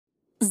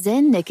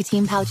Zyn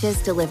nicotine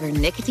pouches deliver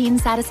nicotine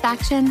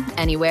satisfaction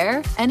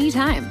anywhere,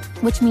 anytime,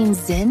 which means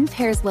Zyn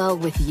pairs well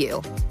with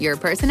you, your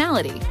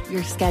personality,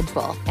 your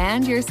schedule,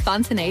 and your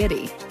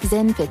spontaneity.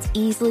 Zyn fits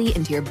easily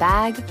into your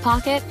bag,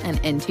 pocket, and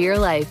into your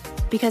life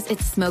because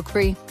it's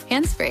smoke-free,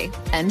 hands-free,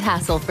 and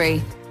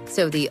hassle-free.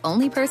 So the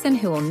only person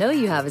who will know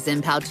you have a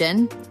Zyn pouch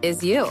in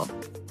is you.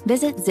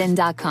 Visit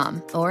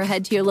Zyn.com or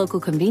head to your local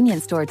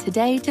convenience store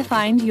today to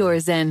find your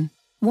Zyn.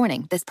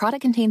 Warning, this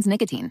product contains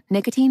nicotine.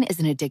 Nicotine is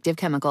an addictive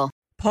chemical.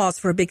 Pause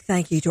for a big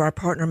thank you to our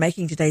partner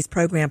making today's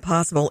program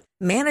possible.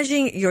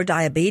 Managing your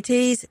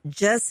diabetes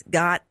just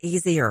got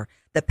easier.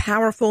 The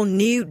powerful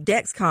new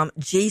Dexcom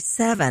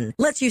G7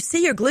 lets you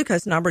see your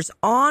glucose numbers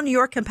on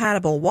your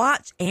compatible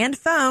watch and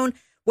phone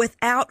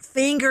without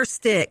finger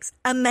sticks.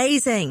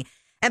 Amazing.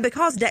 And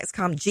because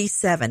Dexcom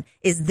G7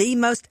 is the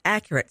most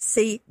accurate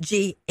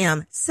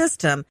CGM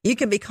system, you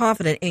can be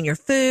confident in your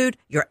food,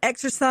 your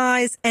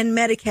exercise, and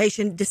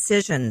medication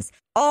decisions.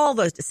 All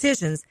those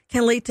decisions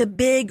can lead to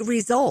big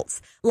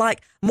results,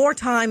 like more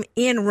time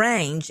in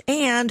range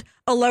and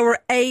a lower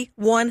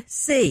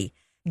A1C.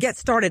 Get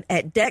started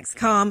at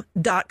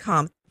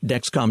Dexcom.com.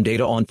 Dexcom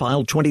data on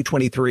file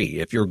 2023.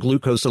 If your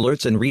glucose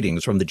alerts and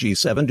readings from the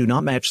G7 do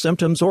not match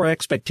symptoms or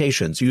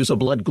expectations, use a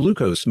blood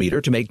glucose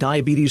meter to make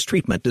diabetes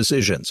treatment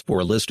decisions. For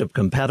a list of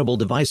compatible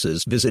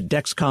devices, visit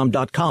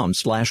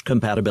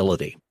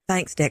Dexcom.com/compatibility.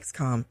 Thanks,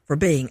 Dexcom, for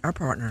being our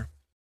partner.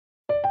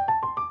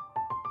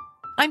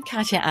 I'm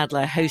Katya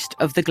Adler, host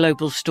of The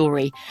Global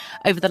Story.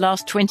 Over the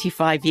last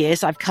 25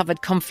 years, I've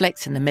covered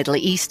conflicts in the Middle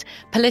East,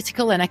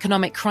 political and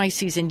economic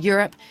crises in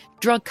Europe,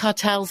 drug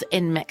cartels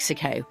in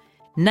Mexico.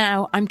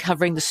 Now I'm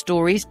covering the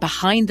stories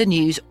behind the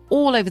news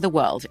all over the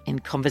world in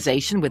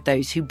conversation with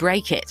those who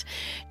break it.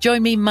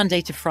 Join me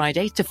Monday to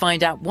Friday to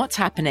find out what's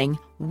happening,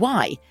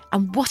 why,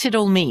 and what it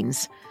all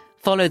means.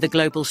 Follow The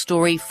Global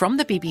Story from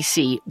the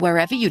BBC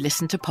wherever you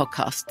listen to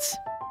podcasts.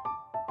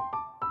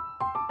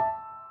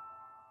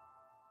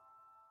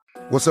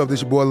 What's up, this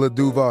is your boy Lil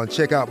Duval, and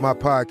check out my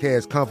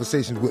podcast,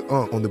 Conversations with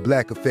Unc, on the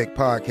Black Effect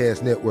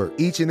Podcast Network.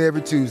 Each and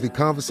every Tuesday,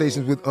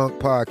 Conversations with Unc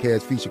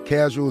podcast feature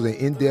casual and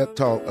in-depth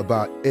talk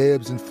about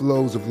ebbs and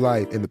flows of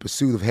life and the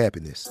pursuit of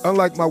happiness.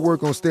 Unlike my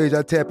work on stage,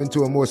 I tap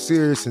into a more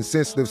serious and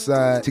sensitive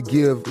side to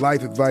give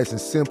life advice and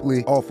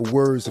simply offer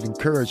words of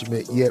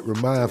encouragement, yet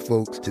remind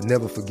folks to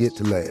never forget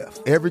to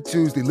laugh. Every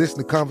Tuesday, listen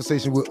to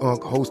Conversation with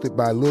Unc, hosted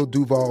by Lil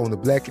Duval on the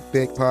Black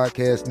Effect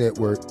Podcast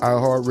Network,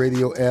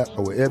 iHeartRadio app,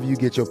 or wherever you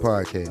get your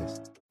podcasts.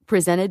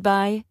 Presented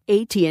by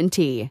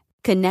AT&T.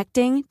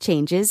 Connecting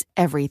changes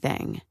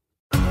everything.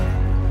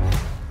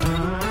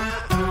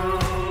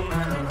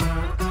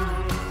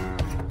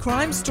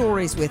 Crime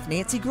Stories with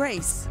Nancy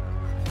Grace.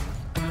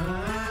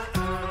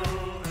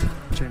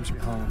 James B.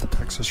 Holland, the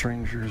Texas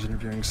Rangers,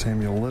 interviewing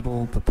Samuel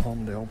Little, the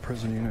Palmdale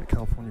Prison Unit,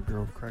 California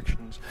Bureau of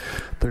Corrections,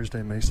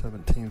 Thursday, May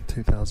 17th,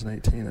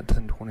 2018 at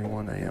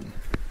 10:21 a.m.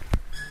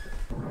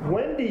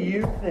 When do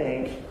you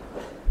think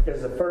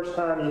is the first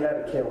time you had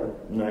a killing?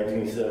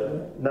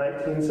 1970.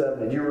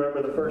 1970. Do you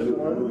remember the first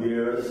one? 2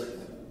 years.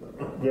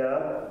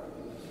 Yeah.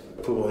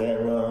 Put my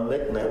hand around her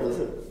neck, and that was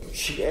it.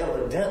 She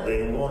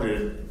evidently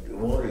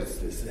wanted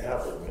this to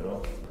happen, you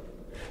know.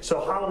 So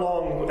how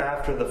long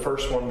after the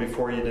first one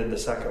before you did the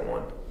second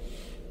one?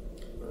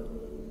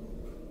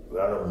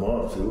 About a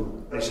month,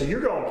 too. So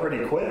you're going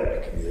pretty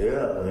quick.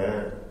 Yeah,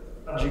 man.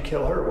 How did you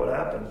kill her? What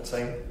happened?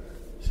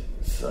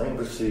 Same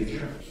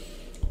procedure.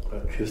 I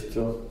kissed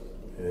her.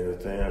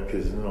 Everything I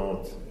kissed her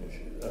on.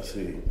 I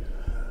said,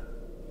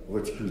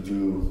 what you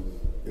do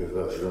if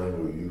I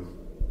strangle you?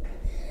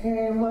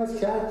 Ain't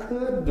much I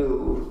could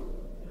do.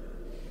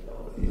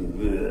 You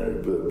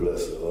really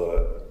bless her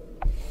heart.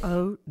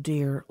 Oh,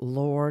 dear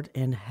Lord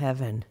in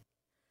heaven.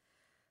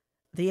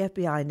 The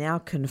FBI now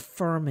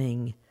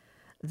confirming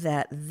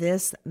that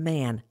this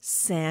man,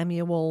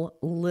 Samuel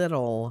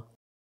Little,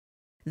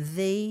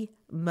 the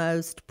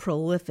most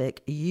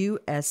prolific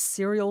U.S.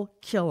 serial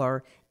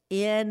killer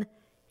in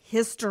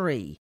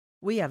history.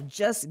 We have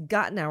just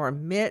gotten our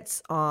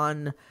mitts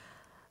on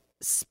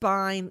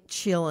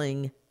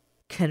spine-chilling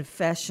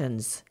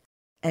confessions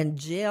and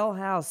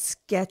jailhouse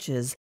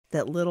sketches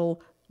that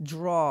Little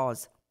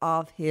draws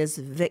of his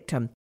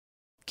victim.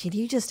 Can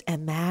you just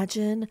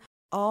imagine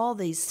all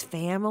these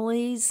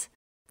families,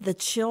 the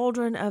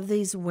children of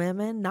these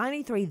women,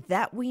 93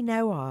 that we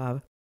know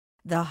of,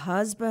 the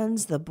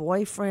husbands, the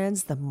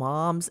boyfriends, the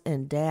moms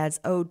and dads?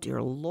 Oh,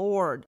 dear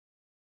Lord.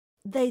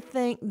 They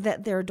think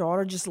that their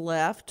daughter just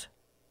left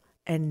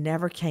and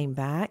never came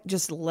back,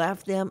 just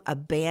left them,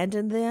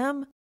 abandoned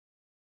them.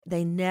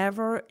 They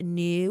never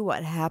knew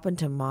what happened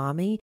to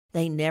mommy.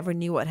 They never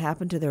knew what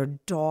happened to their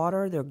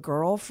daughter, their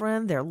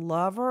girlfriend, their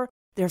lover,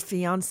 their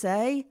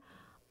fiancé.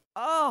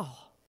 Oh,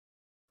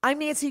 I'm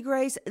Nancy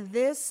Grace.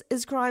 This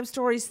is Crime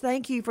Stories.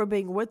 Thank you for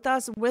being with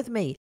us, with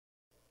me.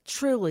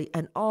 Truly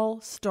an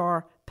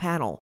all-star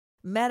panel.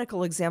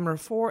 Medical examiner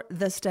for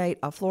the state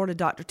of Florida,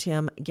 Dr.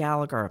 Tim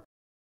Gallagher.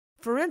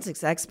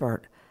 Forensics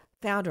expert,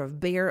 founder of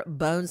Bare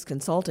Bones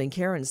Consulting,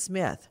 Karen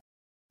Smith.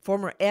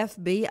 Former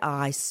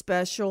FBI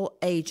special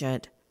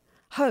agent,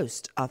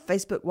 host of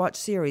Facebook Watch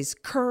series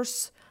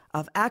Curse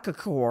of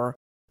Akakor,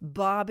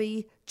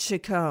 Bobby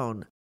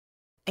Chacon,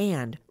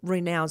 and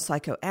renowned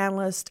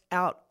psychoanalyst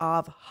out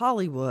of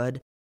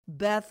Hollywood,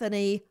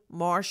 Bethany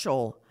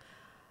Marshall.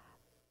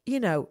 You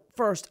know,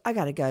 first, I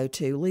got to go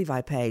to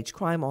Levi Page,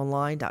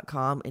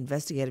 crimeonline.com,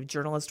 investigative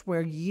journalist,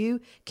 where you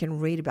can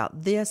read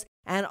about this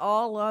and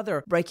all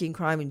other breaking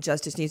crime and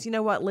justice news. You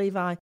know what,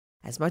 Levi?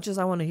 As much as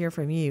I want to hear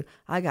from you,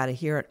 I got to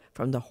hear it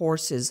from the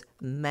horse's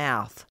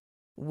mouth.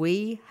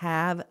 We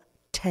have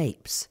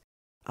tapes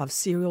of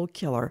serial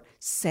killer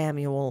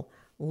Samuel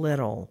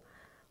Little.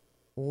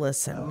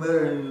 Listen. I met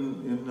her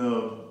in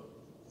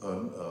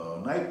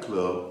a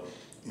nightclub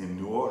in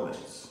New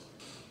Orleans.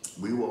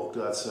 We walked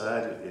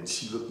outside and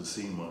she looked and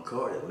seen my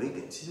car at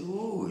Lincoln. She said,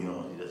 "Ooh, you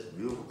know, that's a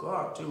beautiful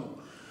car too."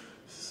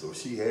 So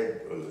she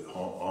had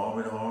arm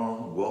in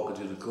arm,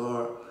 walking to the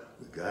car.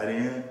 We got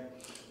in,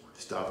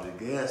 stopped at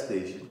the gas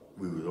station.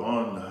 We was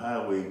on the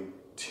Highway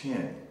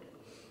 10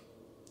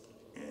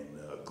 and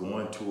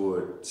going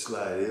toward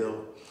Slide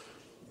L.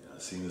 I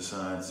seen the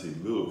sign say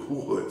Little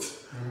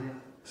Woods. Mm-hmm.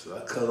 So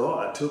I cut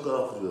off, I took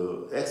off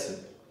the exit,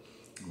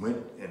 went,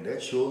 and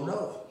that sure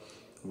enough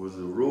was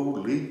the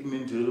road leading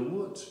into the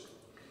woods.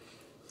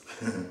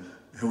 And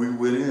we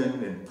went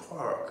in and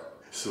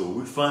parked. So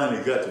we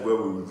finally got to where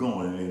we were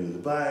going, and it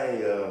was by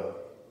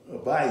a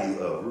bayou,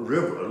 a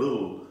river, a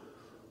little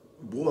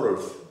water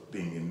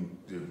thing, and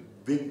the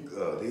big,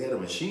 they had a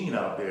machine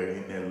out there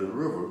in that little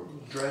river.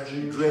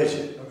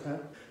 Dredging? Okay.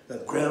 I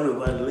grabbed her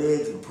by the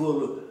legs and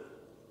pulled her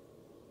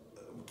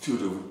to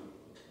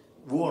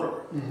the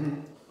water.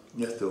 Mm-hmm.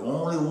 That's the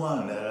only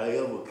one that I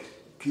ever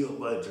killed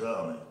by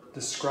drowning.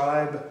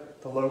 Describe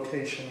the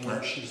location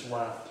where she's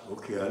left.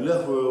 Okay, I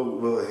left her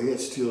with her head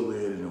still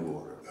there in the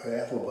water,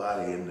 half her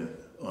body in the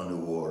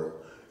underwater,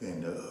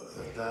 and her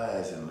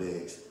thighs and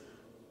legs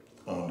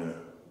on the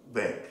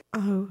bank.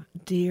 Oh,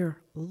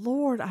 dear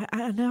Lord.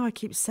 I know I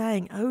keep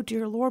saying, oh,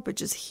 dear Lord, but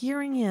just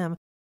hearing him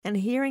and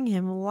hearing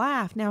him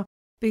laugh. Now,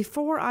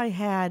 before I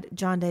had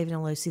John David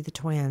and Lucy, the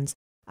twins,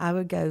 I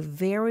would go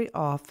very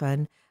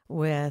often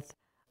with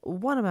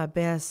one of my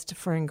best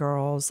friend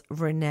girls,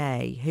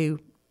 Renee, who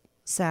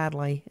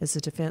sadly is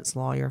a defense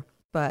lawyer,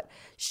 but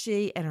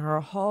she and her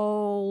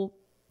whole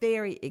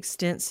very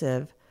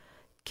extensive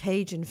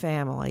Cajun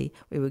family,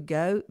 we would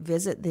go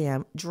visit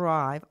them,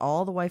 drive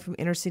all the way from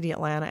inner city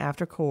Atlanta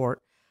after court,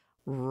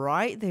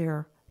 right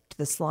there to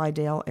the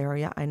Slidell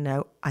area.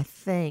 I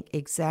think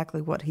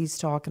exactly what he's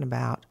talking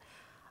about.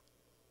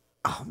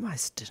 Oh,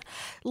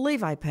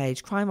 Levi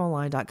Page,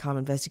 crimeonline.com,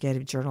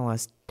 investigative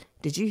journalist.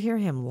 Did you hear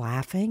him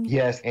laughing?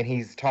 Yes, and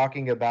he's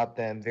talking about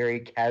them very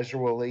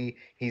casually.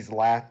 He's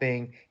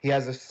laughing. He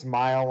has a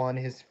smile on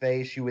his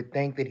face. You would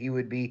think that he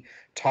would be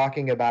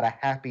talking about a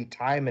happy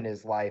time in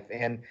his life.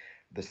 And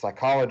the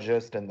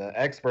psychologist and the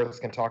experts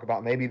can talk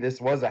about maybe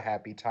this was a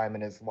happy time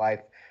in his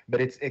life,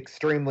 but it's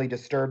extremely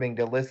disturbing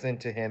to listen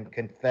to him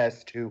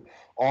confess to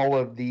all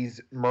of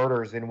these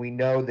murders. And we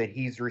know that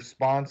he's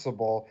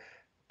responsible,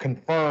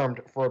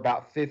 confirmed, for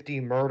about 50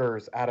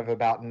 murders out of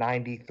about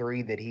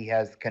 93 that he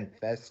has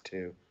confessed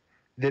to,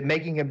 that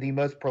making him the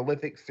most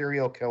prolific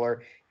serial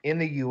killer in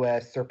the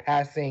U.S.,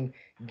 surpassing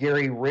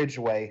Gary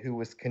Ridgway, who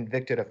was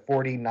convicted of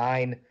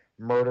 49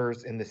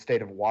 murders in the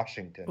state of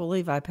Washington. Well,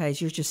 Levi Page,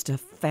 you're just a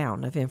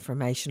fountain of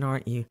information,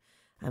 aren't you?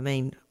 I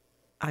mean,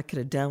 I could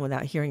have done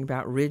without hearing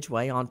about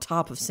Ridgway on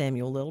top of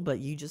Samuel Little, but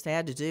you just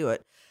had to do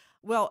it.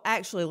 Well,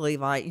 actually,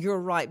 Levi, you're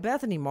right.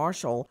 Bethany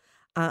Marshall,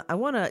 I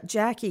want to,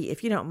 Jackie,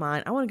 if you don't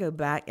mind, I want to go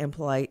back and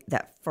play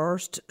that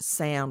first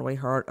sound we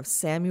heard of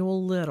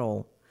Samuel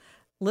Little.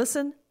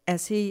 Listen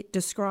as he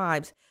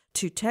describes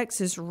to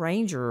Texas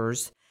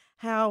Rangers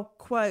how,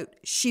 quote,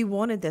 she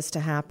wanted this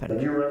to happen.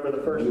 Do you remember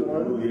the first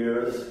one?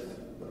 Yes.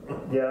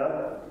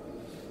 Yeah.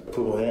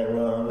 Put my hand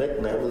around her neck,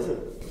 and that was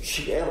it.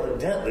 She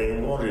evidently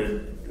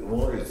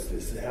wanted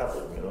this to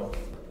happen, you know.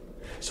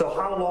 So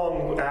how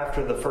long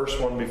after the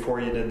first one before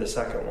you did the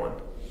second one?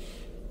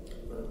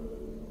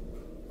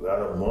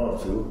 About a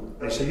month, too.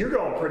 So you're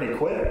going pretty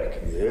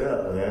quick.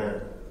 Yeah,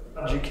 man.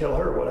 How did you kill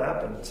her? What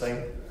happened?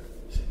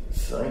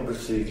 Same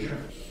procedure.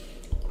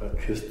 I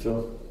kissed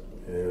her,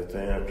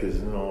 everything. I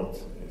kissed her.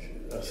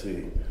 I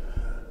said,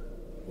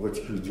 "What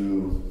you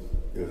do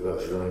if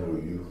I strangle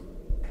you?"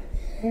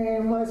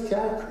 Ain't much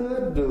I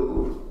could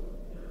do.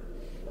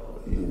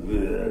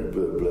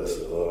 You bless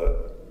her heart.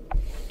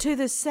 To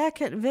the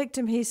second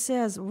victim, he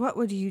says, "What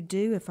would you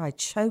do if I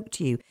choked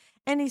you?"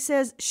 And he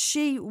says,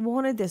 she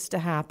wanted this to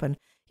happen.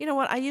 You know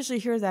what? I usually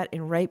hear that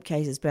in rape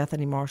cases,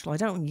 Bethany Marshall. I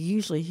don't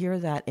usually hear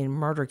that in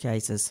murder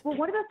cases. Well,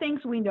 one of the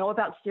things we know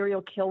about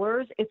serial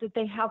killers is that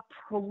they have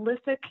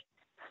prolific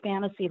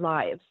fantasy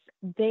lives.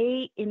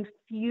 They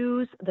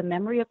infuse the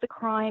memory of the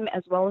crime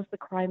as well as the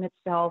crime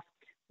itself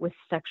with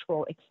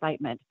sexual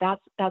excitement.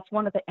 That's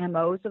one of the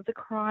MOs of the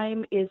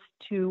crime, is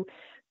to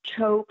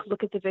choke,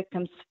 look at the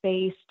victim's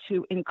face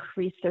to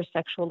increase their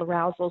sexual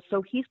arousal.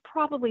 So he's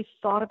probably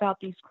thought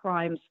about these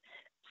crimes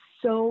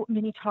so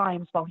many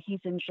times while he's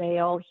in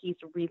jail. He's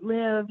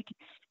relived,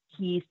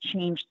 He's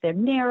changed their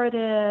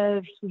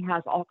narrative. He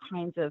has all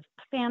kinds of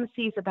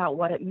fantasies about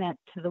what it meant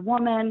to the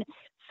woman.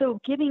 So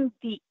giving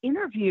the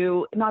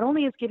interview, not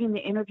only is giving the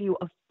interview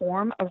a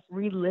form of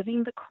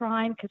reliving the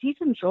crime, because he's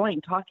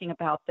enjoying talking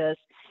about this,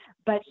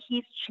 but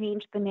he's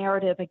changed the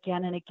narrative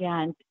again and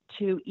again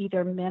to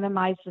either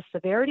minimize the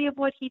severity of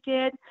what he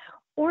did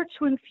or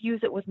to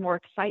infuse it with more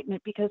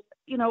excitement because,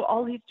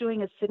 all he's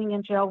doing is sitting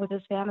in jail with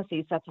his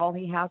fantasies. That's all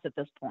he has at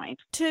this point.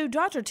 To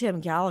Dr. Tim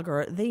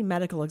Gallagher, the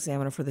medical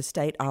examiner for the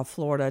state of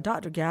Florida,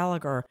 Dr.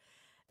 Gallagher,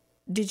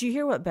 did you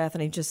hear what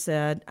Bethany just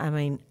said? I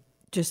mean,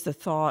 just the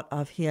thought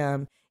of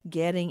him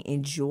getting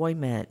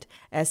enjoyment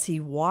as he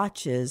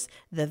watches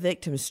the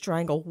victim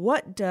strangle.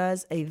 What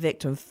does a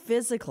victim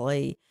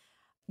physically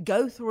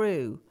go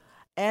through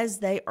as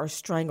they are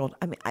strangled?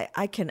 I mean,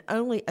 I can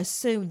only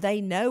assume they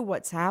know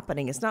what's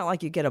happening. It's not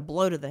like you get a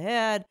blow to the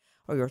head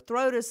or your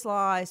throat is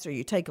sliced or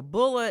you take a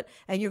bullet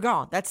and you're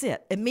gone. That's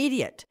it.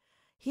 Immediate.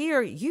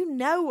 Here, you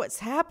know what's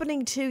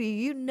happening to you.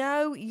 You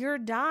know you're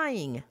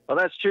dying. Well,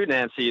 that's true,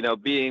 Nancy.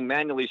 Being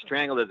manually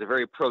strangled is a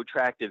very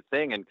protracted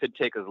thing and could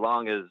take as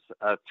long as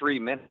 3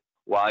 minutes.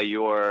 While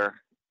you're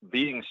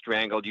being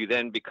strangled, you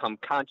then become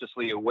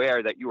consciously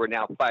aware that you are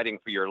now fighting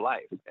for your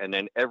life. And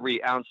then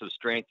every ounce of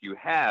strength you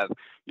have,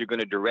 you're going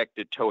to direct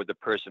it toward the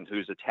person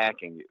who's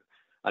attacking you.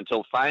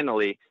 Until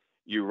finally,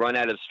 you run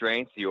out of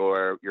strength,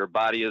 your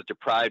body is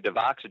deprived of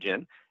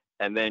oxygen,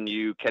 and then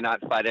you cannot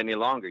fight any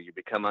longer. You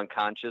become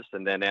unconscious,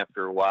 and then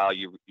after a while,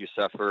 you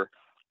suffer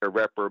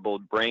irreparable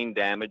brain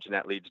damage, and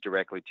that leads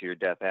directly to your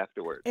death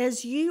afterwards.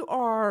 As you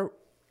are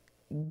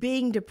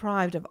being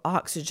deprived of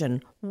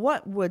oxygen,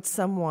 what would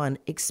someone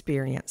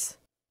experience?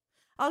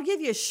 I'll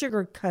give you a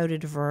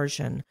sugar-coated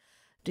version.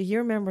 Do you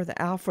remember the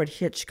Alfred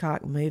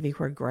Hitchcock movie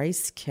where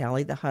Grace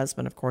Kelly, the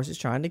husband, of course, is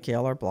trying to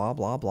kill her, blah,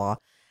 blah, blah,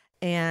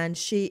 and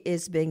she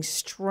is being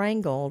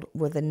strangled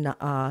with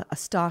a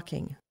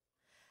stocking?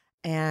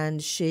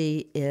 And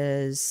she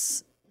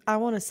is, I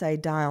want to say,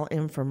 dial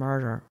in for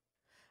murder.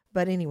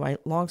 But anyway,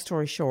 long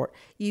story short,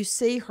 you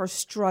see her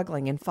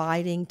struggling and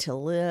fighting to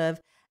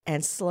live,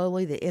 and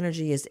slowly the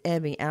energy is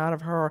ebbing out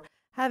of her.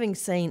 Having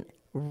seen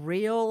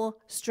real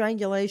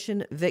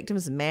strangulation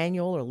victims,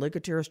 manual or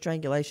ligature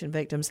strangulation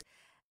victims,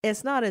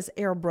 it's not as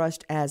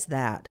airbrushed as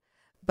that.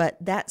 But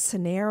that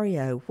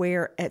scenario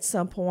where at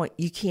some point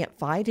you can't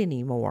fight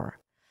anymore.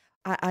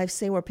 I've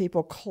seen where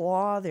people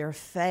claw their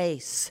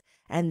face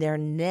and their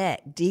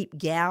neck, deep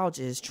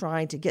gouges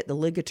trying to get the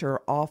ligature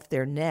off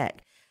their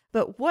neck.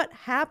 But what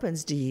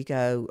happens? Do you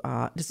go,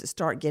 does it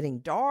start getting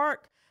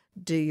dark?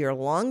 Do your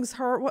lungs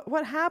hurt?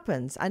 What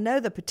happens? I know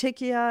the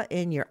petechia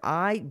in your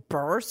eye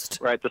burst.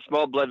 Right. The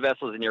small blood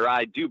vessels in your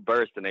eye do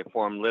burst, and they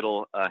form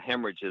little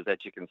hemorrhages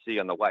that you can see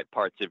on the white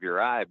parts of your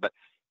eye. But,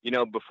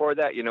 before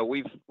that,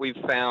 we've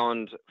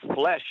found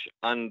flesh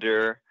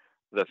under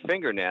the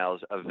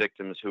fingernails of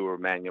victims who were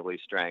manually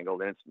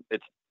strangled. And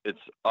it's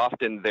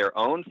often their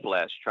own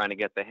flesh trying to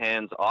get the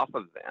hands off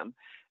of them.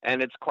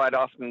 And it's quite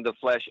often the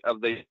flesh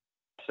of the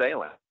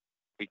assailant.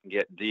 We can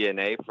get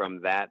DNA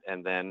from that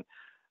and then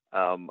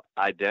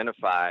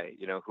identify,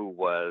 who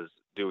was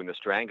doing the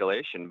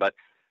strangulation. But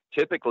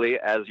typically,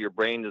 as your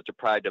brain is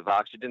deprived of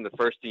oxygen, the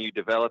first thing you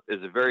develop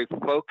is a very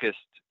focused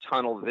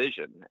tunnel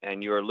vision,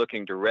 and you're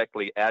looking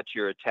directly at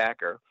your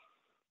attacker.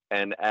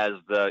 And as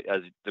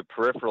the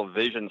peripheral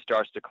vision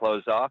starts to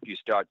close off, you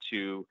start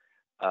to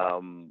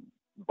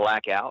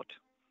black out,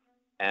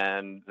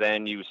 and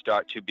then you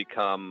start to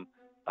become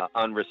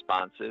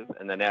unresponsive.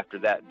 And then after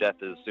that, death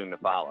is soon to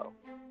follow.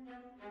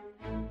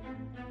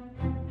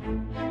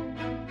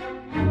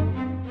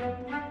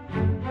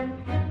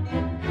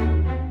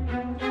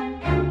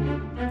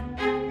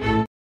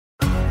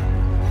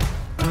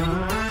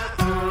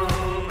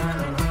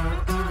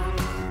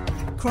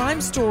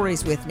 Crime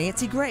Stories with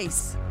Nancy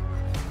Grace.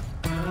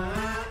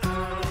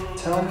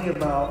 Tell me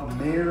about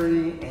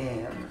Mary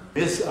Ann.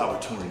 This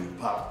opportunity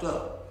popped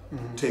up.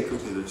 Take her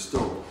to the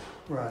store.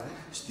 Right.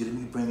 Instead of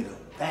me bringing her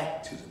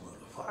back to the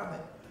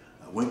apartment,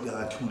 I went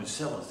down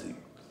 27th Street.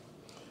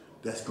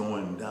 That's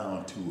going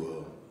down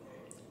to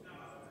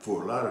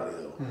Fort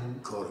Lauderdale,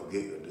 called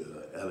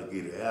the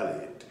Alligator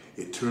Alley.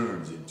 It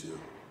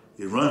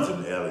runs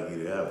in the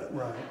Alligator Alley.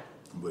 Right.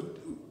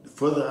 But the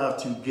further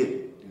out you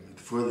get,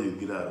 the further you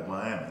get out of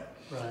Miami.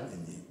 Right.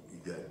 And you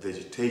got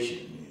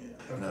vegetation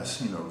there. And I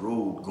seen a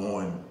road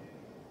going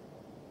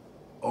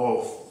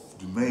off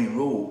the main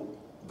road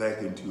back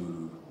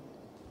into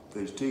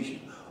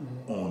vegetation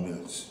on the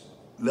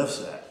left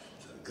side.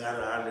 So I got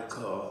her out of the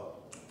car,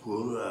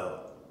 pulled her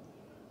out,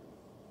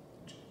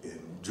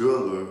 and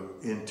drug her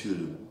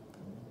into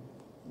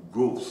the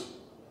growth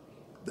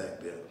back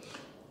there,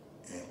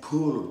 and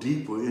pulled her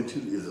deeper into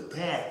there's a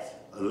path.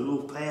 A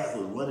little path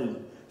was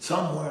running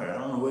somewhere. I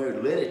don't know where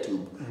it led it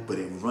to, but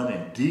it was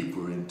running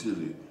deeper into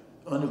the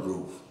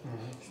undergrowth.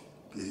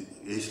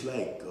 It's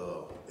like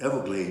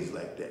Everglades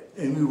like that.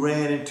 And we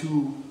ran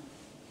into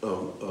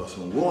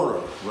some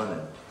water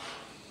running.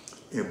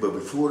 But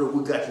before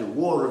we got to the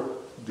water,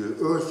 the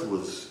earth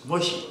was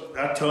mushy.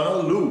 I turned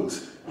her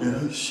loose,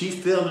 and she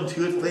fell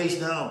into it face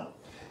down.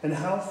 And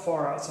how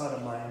far outside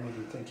of Miami do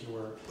you think you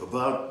were?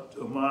 About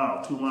a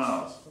mile, 2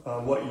 miles.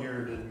 What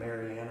year did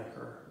Marianne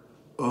occur?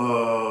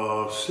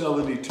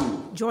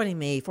 72. Joining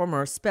me,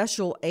 former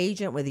special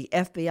agent with the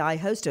FBI,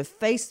 host of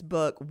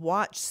Facebook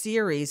Watch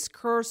series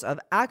Curse of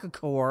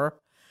Akakor,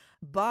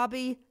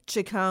 Bobby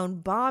Chacon.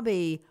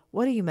 Bobby,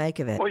 what do you make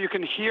of it? Well, you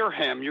can hear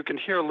him. You can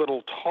hear a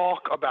little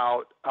talk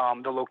about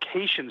the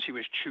locations he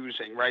was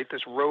choosing, right?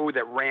 This road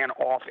that ran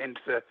off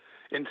into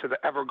the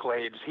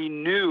Everglades. He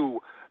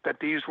knew that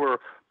these were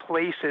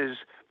places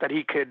that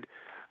he could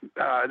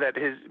that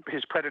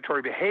his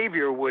predatory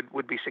behavior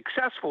would be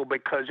successful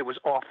because it was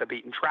off the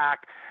beaten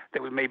track.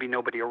 There was maybe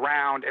nobody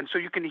around. And so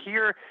you can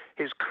hear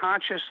his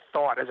conscious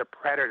thought as a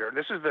predator.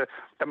 This is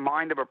the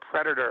mind of a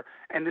predator,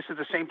 and this is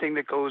the same thing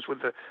that goes with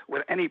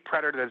any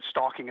predator that's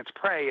stalking its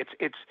prey.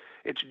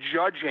 It's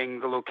judging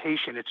the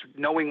location. It's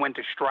knowing when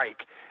to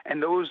strike.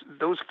 And those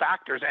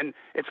factors, and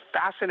it's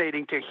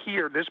fascinating to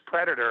hear this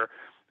predator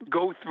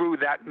go through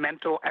that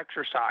mental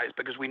exercise,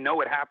 because we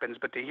know it happens,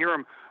 but to hear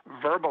him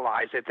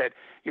verbalize it, that,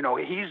 you know,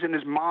 he's in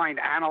his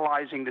mind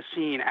analyzing the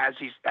scene as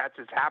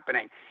it's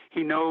happening.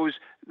 He knows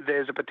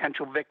there's a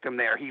potential victim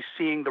there. He's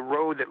seeing the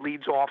road that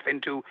leads off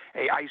into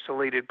a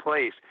isolated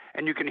place.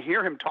 And you can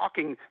hear him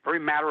talking very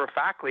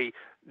matter-of-factly,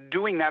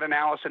 doing that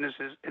analysis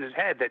in his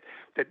head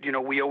that you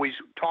know, we always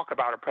talk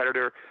about a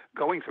predator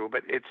going through,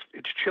 but it's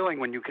chilling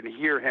when you can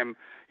hear him,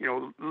 you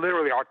know,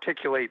 literally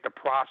articulate the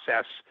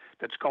process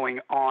that's going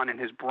on in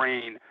his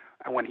brain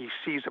when he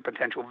sees a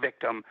potential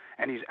victim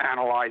and he's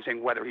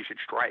analyzing whether he should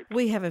strike.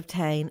 We have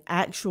obtained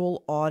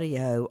actual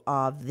audio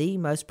of the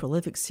most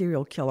prolific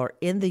serial killer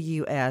in the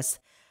U.S.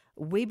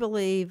 We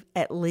believe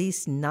at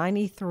least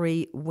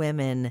 93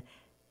 women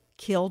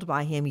killed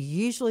by him,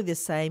 usually the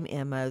same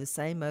MO, the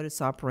same modus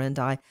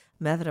operandi,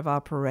 method of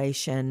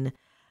operation.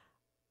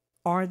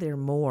 Are there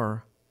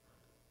more?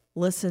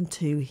 Listen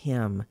to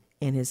him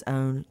in his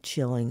own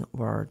chilling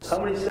words.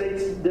 How many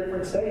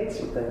different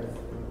states, you think?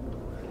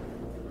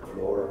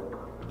 Florida,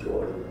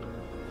 Georgia,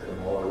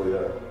 come all the way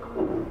up.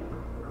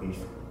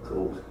 East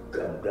Coast,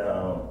 come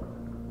down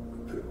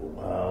to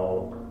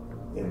Ohio,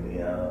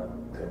 Indiana,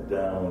 come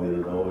down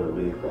Illinois, all the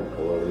way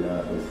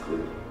down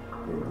Mississippi,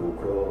 then go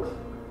across,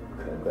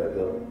 come back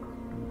up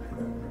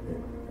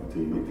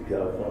until you get to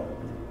California.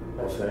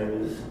 Los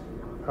Angeles.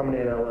 How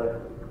many in LA?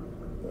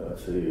 I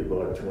say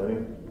about 20.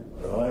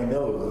 I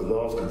never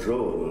lost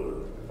control of it.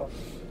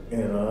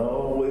 And I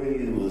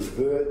always was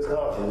very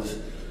cautious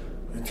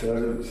and tried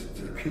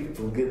to keep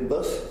from getting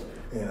busted.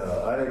 And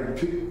I didn't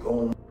pick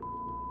on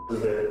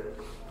that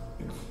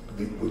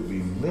would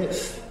be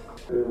missed.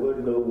 There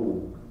wasn't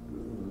no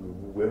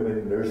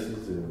women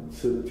nurses and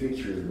civil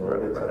teachers and all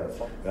that kind of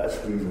stuff. That's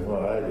the reason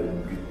why I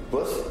didn't get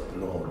busted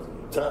a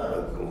long time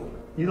ago.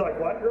 You like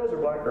white girls or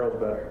black girls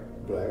better?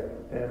 Black.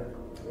 Yeah.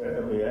 I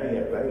mean, I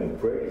ain't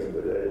crazy,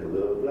 but I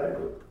love black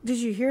girls. Did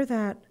you hear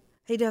that?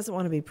 He doesn't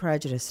want to be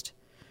prejudiced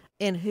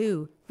in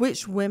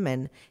which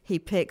women he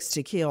picks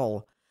to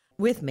kill.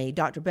 With me,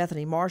 Dr.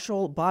 Bethany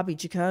Marshall, Bobby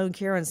Chacon,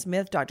 Karen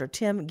Smith, Dr.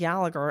 Tim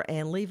Gallagher,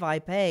 and Levi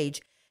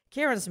Page.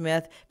 Karen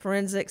Smith,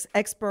 forensics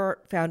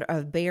expert, founder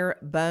of Bare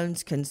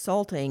Bones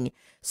Consulting.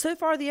 So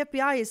far, the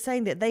FBI is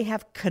saying that they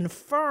have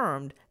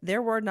confirmed,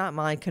 their word not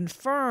mine,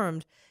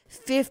 confirmed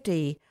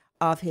 50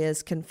 of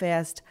his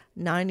confessed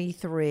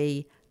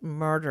 93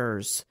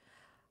 murders.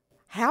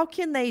 How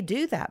can they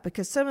do that?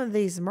 Because some of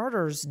these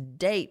murders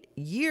date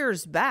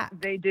years back.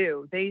 They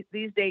do.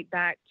 These date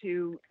back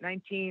to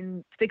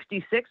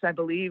 1966, I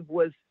believe,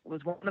 was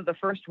one of the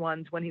first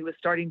ones when he was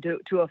starting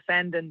to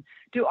offend and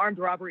do armed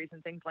robberies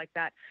and things like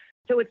that.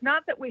 So it's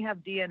not that we have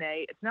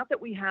DNA. It's not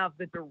that we have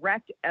the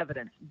direct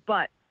evidence.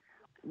 But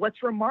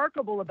what's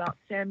remarkable about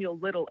Samuel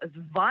Little, as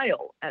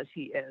vile as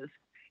he is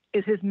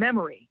his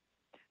memory.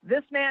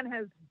 This man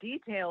has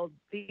detailed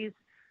these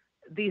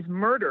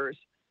murders,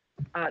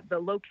 the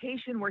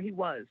location where he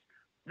was,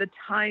 the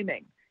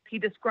timing. He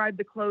described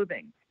the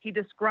clothing. He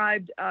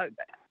described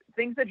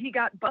things that he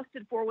got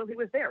busted for while he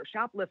was there,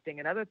 shoplifting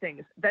and other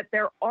things that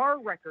there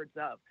are records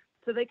of.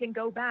 So they can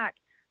go back,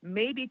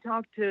 maybe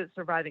talk to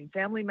surviving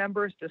family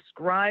members,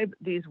 describe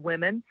these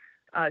women,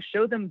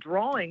 show them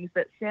drawings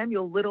that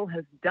Samuel Little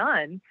has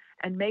done,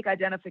 and make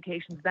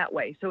identifications that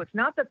way. So it's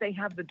not that they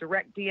have the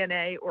direct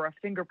DNA or a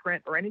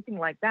fingerprint or anything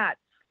like that.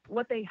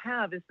 What they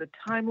have is the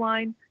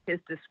timeline, his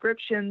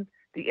descriptions,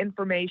 the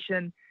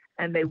information,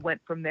 and they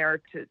went from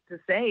there to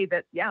say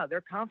that, yeah,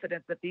 they're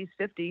confident that these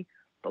 50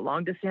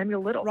 belong to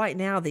Samuel Little. Right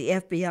now, the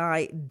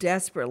FBI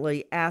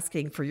desperately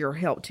asking for your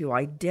help to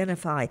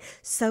identify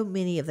so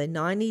many of the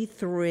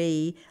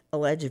 93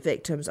 alleged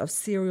victims of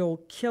serial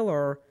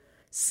killer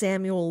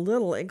Samuel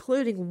Little,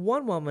 including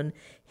one woman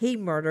he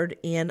murdered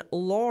in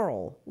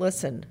Laurel.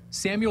 Listen.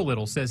 Samuel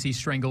Little says he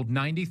strangled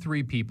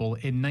 93 people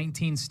in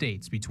 19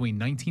 states between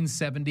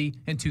 1970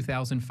 and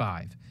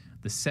 2005.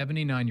 The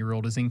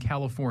 79-year-old is in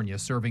California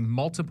serving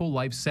multiple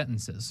life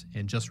sentences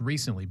and just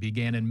recently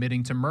began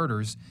admitting to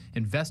murders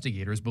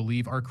investigators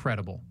believe are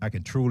credible. I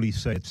can truly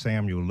say that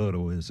Samuel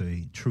Little is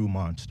a true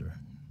monster.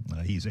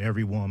 He's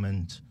every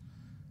woman's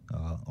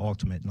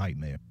ultimate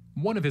nightmare.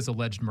 One of his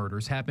alleged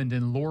murders happened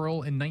in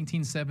Laurel in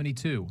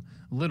 1972.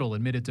 Little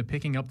admitted to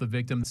picking up the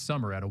victim this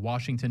summer at a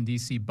Washington,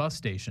 D.C. bus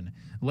station.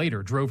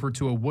 Later drove her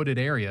to a wooded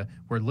area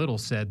where Little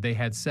said they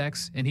had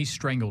sex and he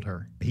strangled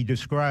her. He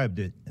described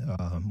it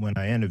when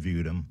I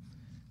interviewed him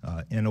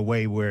in a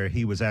way where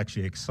he was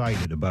actually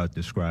excited about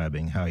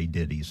describing how he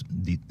did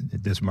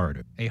this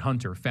murder. A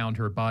hunter found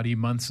her body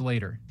months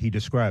later. He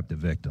described the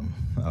victim,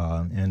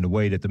 and the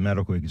way that the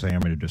medical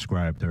examiner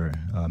described her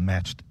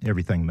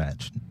everything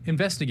matched.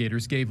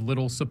 Investigators gave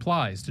Little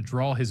supplies to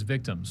draw his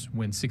victims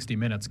when 60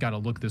 Minutes got a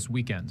look this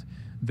weekend.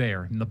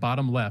 There, in the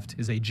bottom left,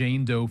 is a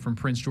Jane Doe from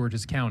Prince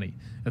George's County.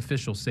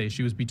 Officials say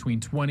she was between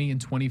 20 and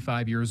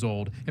 25 years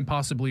old and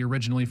possibly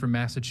originally from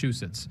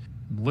Massachusetts.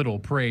 Little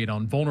preyed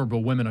on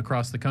vulnerable women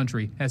across the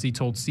country, as he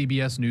told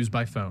CBS News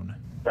by phone.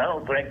 I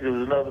don't think there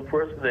was another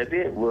person that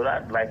did what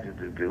I'd like it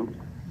to do.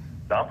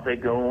 I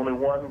think the only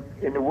one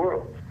in the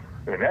world.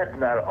 And that's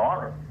not an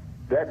honor.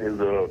 That is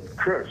a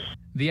curse.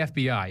 The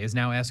FBI is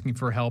now asking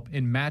for help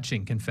in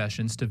matching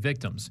confessions to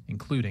victims,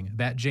 including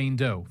that Jane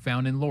Doe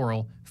found in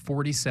Laurel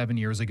 47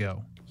 years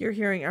ago. You're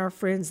hearing our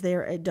friends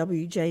there at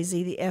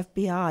WJZ, the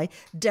FBI,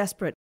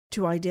 desperate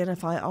to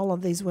identify all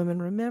of these women.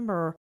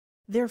 Remember,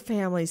 their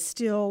families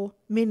still,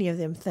 many of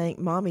them think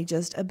Mommy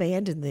just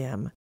abandoned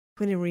them,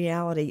 when in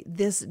reality,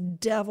 this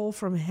devil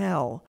from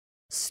hell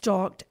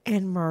stalked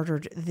and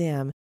murdered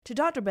them. To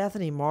Dr.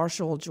 Bethany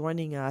Marshall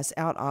joining us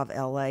out of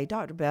L.A.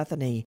 Dr.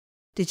 Bethany,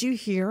 did you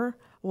hear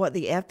what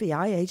the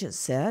FBI agent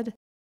said?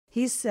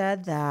 He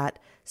said that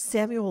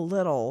Samuel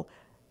Little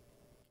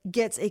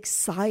gets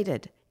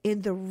excited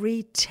in the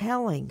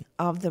retelling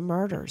of the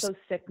murders. So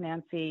sick,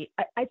 Nancy.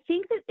 I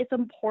think that it's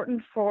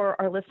important for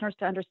our listeners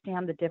to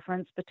understand the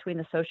difference between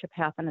a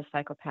sociopath and a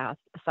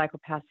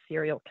psychopath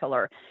serial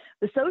killer.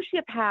 The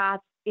sociopath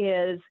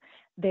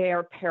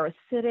they're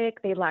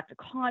parasitic, they lack a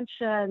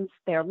conscience,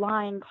 they're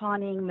lying,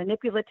 conning,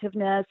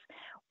 manipulativeness.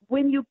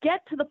 When you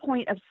get to the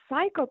point of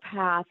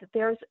psychopath,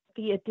 there's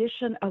the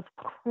addition of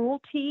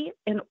cruelty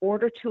in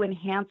order to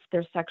enhance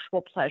their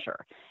sexual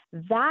pleasure.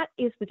 That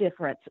is the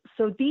difference.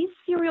 So these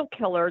serial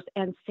killers,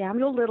 and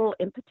Samuel Little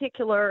in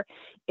particular,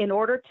 in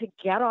order to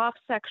get off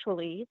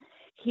sexually,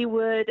 he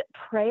would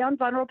prey on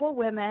vulnerable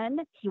women,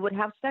 he would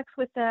have sex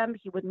with them,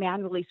 he would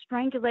manually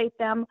strangulate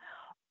them,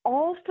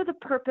 all for the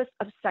purpose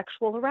of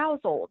sexual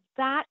arousal.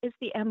 That is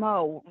the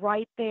MO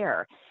right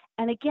there.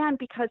 And again,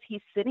 because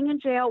he's sitting in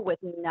jail with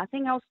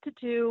nothing else to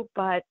do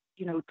but,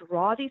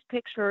 draw these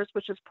pictures,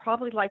 which is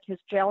probably like his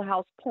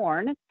jailhouse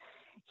porn,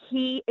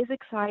 he is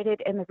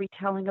excited in the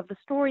retelling of the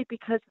story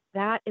because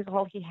that is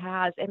all he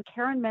has. And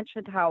Karen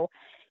mentioned how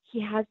he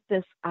has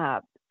this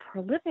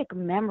prolific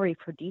memory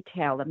for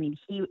detail. I mean,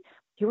 he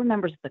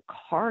remembers the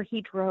car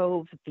he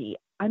drove, the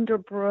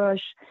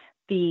underbrush,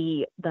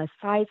 the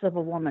size of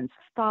a woman's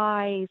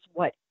thighs,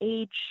 what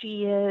age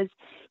she is.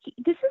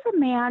 This is a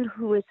man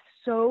who is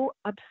so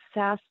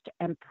obsessed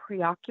and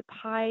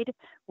preoccupied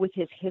with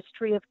his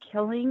history of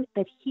killing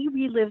that he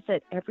relives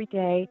it every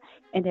day.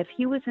 And if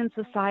he was in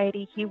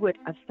society, he would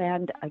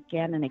offend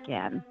again and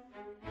again.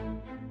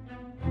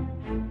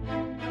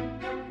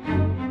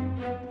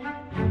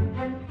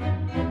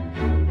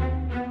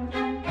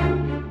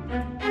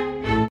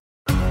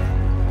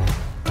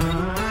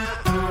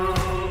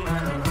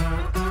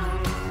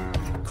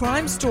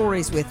 Crime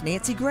Stories with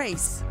Nancy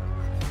Grace.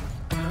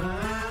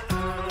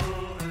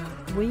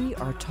 We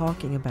are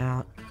talking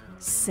about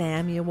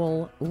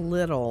Samuel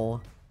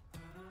Little,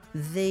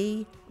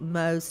 the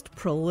most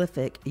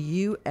prolific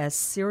U.S.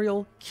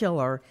 serial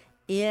killer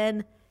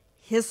in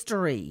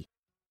history.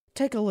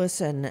 Take a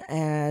listen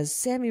as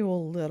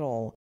Samuel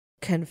Little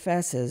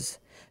confesses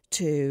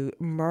to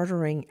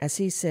murdering, as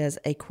he says,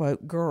 a,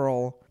 quote,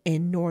 girl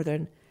in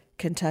northern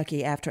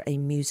Kentucky after a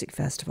music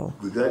festival.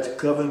 We got to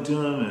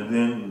Covington, and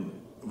then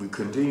we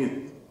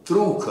continued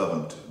through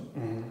Covington.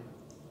 Mm-hmm.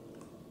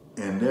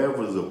 And there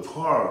was a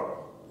park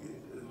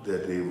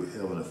that they were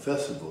having a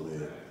festival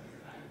there.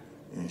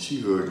 And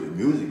she heard the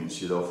music and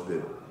shit off of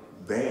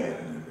that band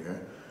in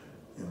there.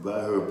 And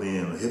by her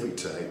being a hippie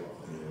type,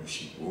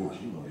 she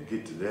wanted to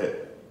get to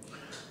that.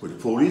 But the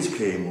police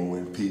came over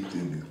and peeped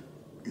in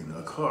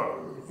our car.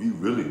 He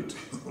really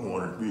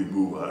wanted me to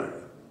move out of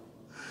there.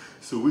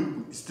 So we,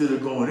 instead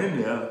of going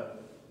in there,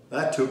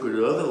 I took her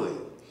the other way.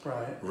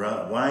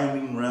 Right.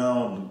 Winding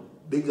around,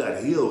 they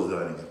got hills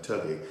out in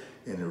Kentucky,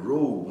 and the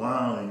road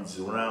winds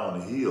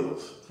around the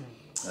hills.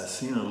 Mm-hmm. I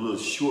seen a little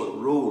short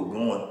road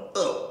going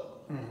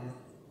up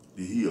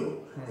the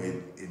hill,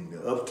 and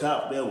up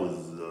top there was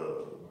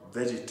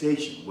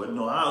vegetation, wasn't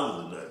no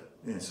houses or nothing.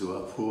 And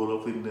so I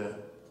pulled up in there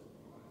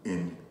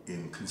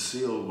and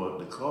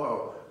concealed the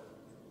car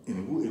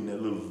in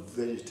that little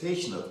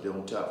vegetation up there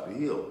on top of the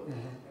hill.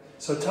 Mm-hmm.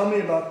 So tell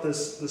me about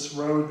this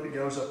road that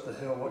goes up the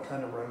hill. What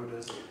kind of road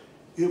is it?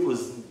 It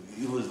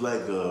was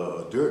like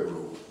a dirt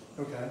road.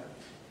 Okay.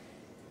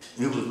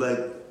 It was like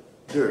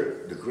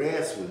dirt. The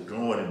grass was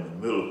growing in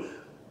the middle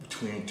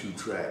between two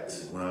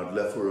tracks. When I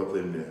left her up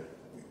in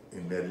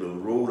that little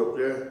road up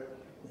there,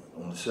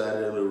 on the side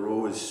of that little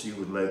road, she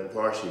was like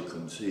partially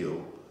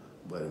concealed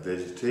by the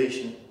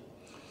vegetation.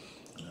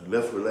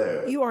 let's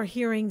relax. You are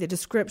hearing the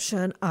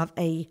description of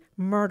a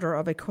murder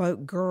of a,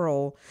 quote,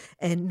 girl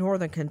in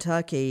northern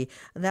Kentucky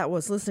that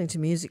was listening to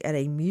music at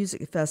a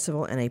music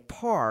festival in a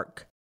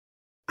park.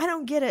 I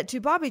don't get it. To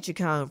Bobby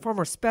Chacon,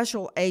 former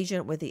special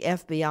agent with the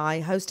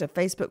FBI, host of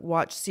Facebook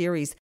Watch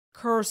series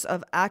Curse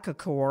of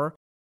Akakor.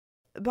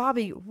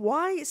 Bobby,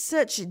 why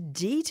such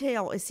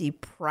detail? Is he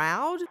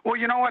proud? Well,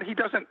 you know what? He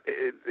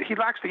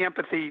lacks the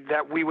empathy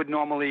that we would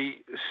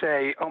normally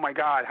say, oh my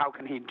God, how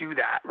can he do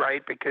that,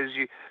 right? Because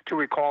to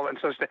recall and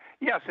so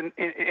yes,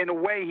 in a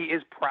way he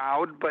is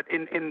proud, but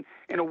in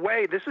a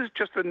way this is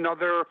just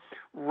another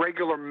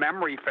regular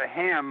memory for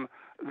him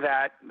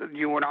that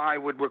you and I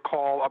would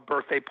recall a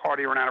birthday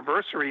party or an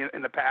anniversary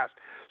in the past.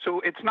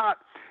 So it's not,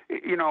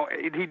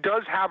 he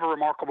does have a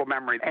remarkable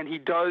memory, and he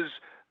does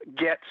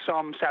get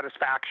some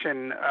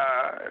satisfaction,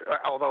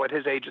 although at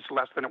his age it's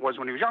less than it was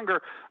when he was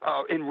younger,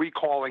 in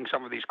recalling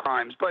some of these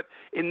crimes. But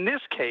in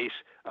this case,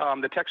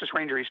 the Texas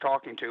Ranger he's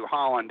talking to,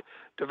 Holland,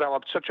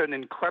 developed such an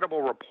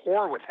incredible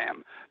rapport with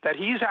him that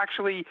he's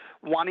actually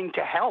wanting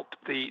to help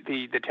the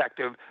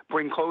detective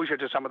bring closure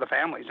to some of the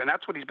families. And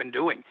that's what he's been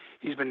doing.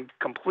 He's been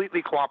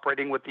completely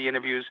cooperating with the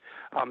interviews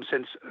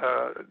since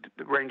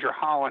Ranger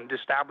Holland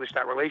established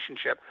that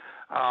relationship.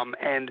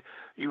 And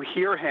you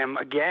hear him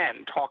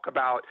again talk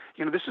about,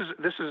 this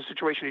is a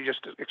situation he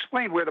just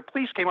explained where the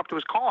police came up to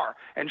his car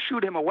and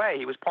shooed him away.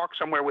 He was parked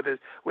somewhere with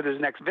his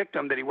next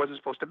victim that he wasn't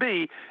supposed to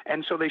be,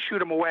 and so they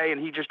shoot him away,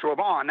 and he just drove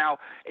on. Now,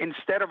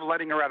 instead of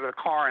letting her out of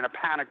the car in a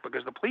panic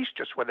because the police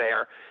just were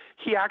there,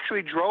 he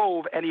actually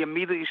drove, and he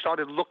immediately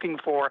started looking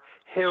for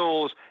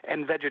hills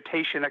and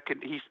vegetation that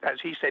could, as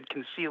he said,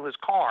 conceal his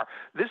car.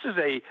 This is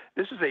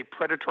a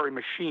predatory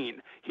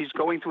machine. He's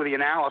going through the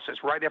analysis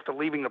right after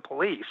leaving the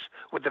police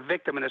with the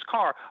victim in his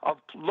car of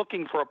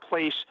looking for a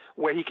place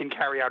where he can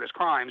carry out his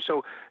crime.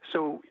 So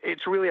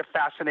it's really a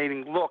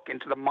fascinating look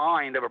into the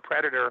mind of a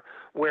predator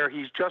where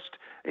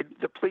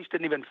the police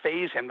didn't even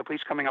faze him. The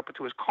police coming up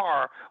to his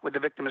car with the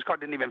victim in his car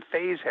didn't even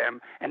faze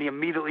him, and he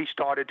immediately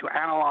started to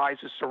analyze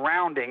his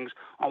surroundings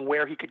on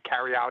where he could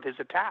carry out his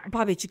attack.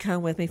 Bobby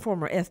Chacon with me,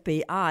 former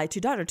FBI, to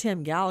Dr.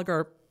 Tim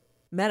Gallagher,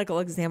 medical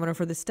examiner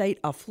for the state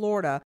of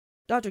Florida.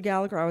 Dr.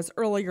 Gallagher, I was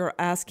earlier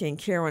asking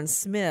Karen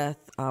Smith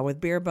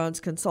with Bare Bones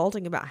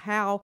Consulting about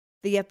how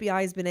the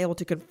FBI has been able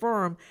to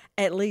confirm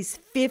at least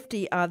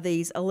 50 of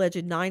these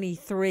alleged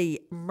 93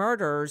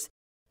 murders.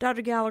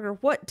 Dr. Gallagher,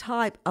 what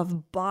type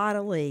of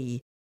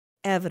bodily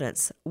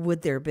evidence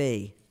would there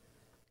be?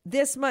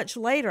 This much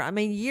later, I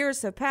mean,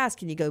 years have passed.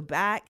 Can you go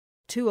back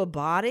to a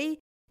body,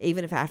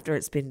 even if after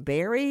it's been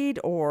buried,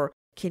 or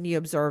can you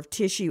observe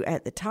tissue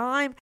at the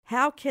time?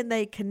 How can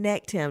they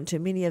connect him to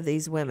many of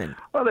these women?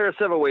 Well, there are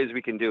several ways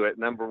we can do it.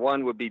 Number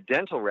one would be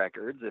dental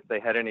records. If they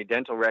had any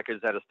dental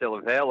records that are still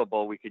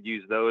available, we could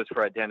use those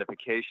for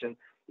identification.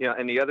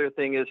 And the other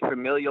thing is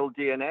familial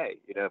DNA.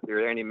 If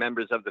there are any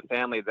members of the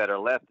family that are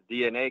left,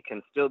 DNA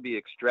can still be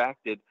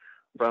extracted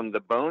from the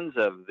bones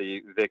of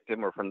the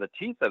victim or from the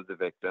teeth of the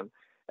victim,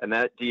 and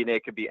that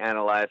DNA could be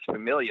analyzed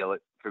familial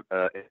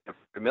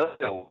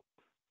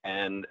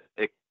and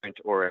ignorant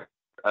or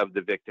of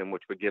the victim,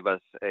 which would give us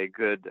a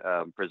good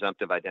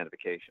presumptive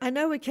identification. I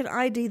know we can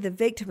ID the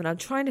victim, and I'm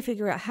trying to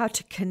figure out how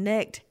to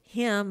connect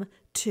him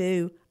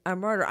to a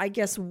murder. I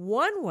guess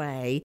one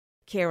way,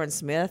 Karen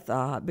Smith,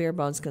 Bare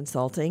Bones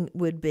Consulting,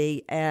 would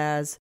be,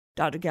 as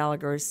Dr.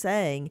 Gallagher is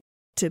saying,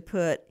 to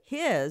put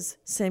his,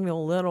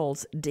 Samuel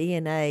Little's,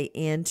 DNA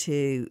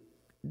into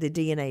the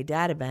DNA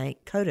databank,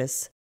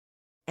 CODIS,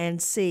 and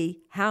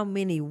see how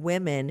many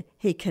women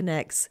he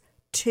connects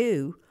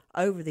to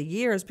over the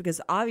years,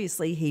 because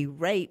obviously he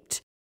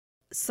raped,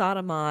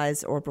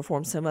 sodomized, or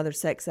performed some other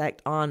sex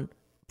act on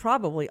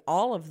probably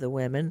all of the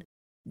women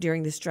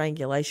during the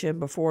strangulation,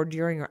 before,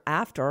 during, or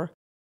after.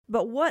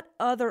 But what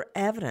other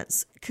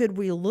evidence could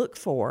we look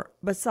for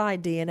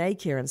beside DNA,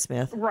 Karen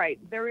Smith? Right.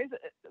 There is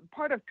a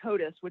part of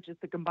CODIS, which is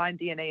the Combined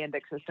DNA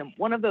Index System.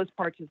 One of those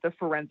parts is the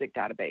forensic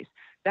database.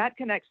 That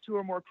connects two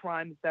or more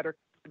crimes that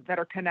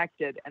are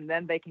connected, and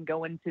then they can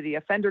go into the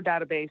offender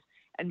database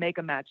and make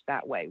a match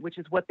that way, which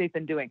is what they've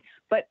been doing.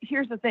 But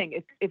here's the thing.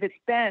 If it's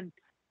been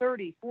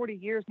 30, 40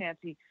 years,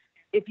 Nancy,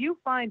 if you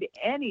find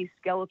any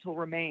skeletal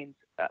remains,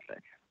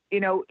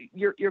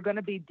 you're going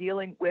to be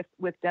dealing with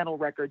dental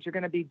records. You're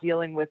going to be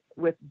dealing with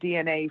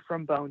DNA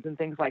from bones and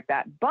things like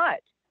that.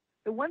 But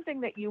the one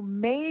thing that you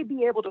may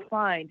be able to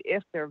find,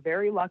 if they're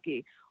very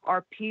lucky,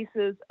 are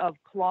pieces of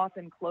cloth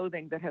and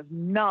clothing that have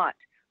not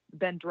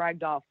been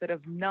dragged off, that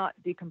have not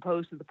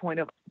decomposed to the point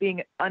of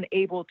being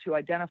unable to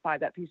identify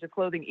that piece of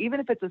clothing, even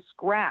if it's a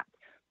scrap.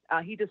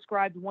 He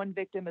described one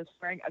victim as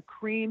wearing a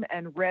cream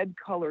and red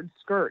colored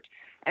skirt.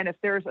 And if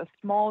there's a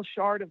small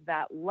shard of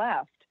that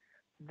left,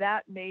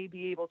 that may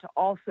be able to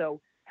also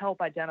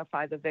help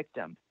identify the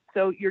victim.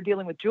 So you're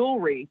dealing with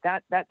jewelry,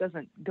 that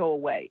doesn't go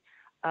away.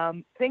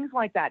 Things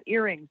like that,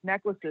 earrings,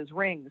 necklaces,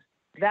 rings,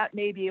 that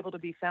may be able to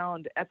be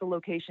found at the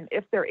location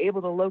if they're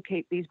able to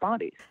locate these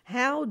bodies.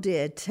 How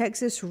did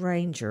Texas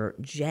Ranger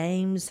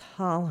James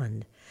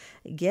Holland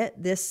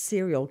get this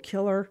serial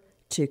killer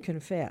to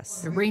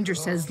confess. The ranger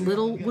says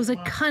Little was a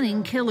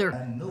cunning killer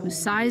who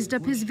sized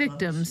up his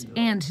victims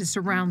and his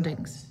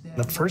surroundings.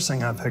 The first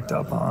thing I picked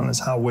up on is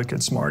how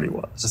wicked smart he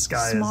was. This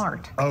guy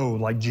Smart?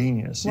 like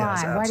genius. Why?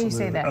 Yes, Why do you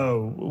say absolutely. that?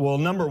 Oh, well,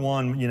 number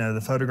one,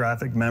 the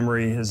photographic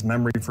memory, his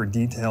memory for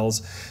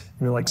details.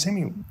 You're like,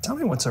 Sammy, tell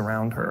me what's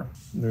around her.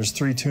 There's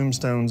 3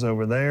 tombstones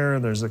over there.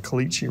 There's a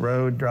Caliche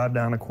Road, drive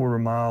down a quarter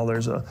mile.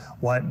 There's a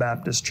white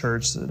Baptist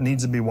church that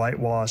needs to be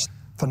whitewashed.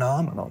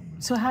 Phenomenal.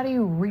 So how do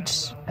you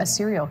reach a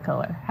serial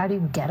killer? How do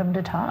you get him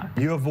to talk?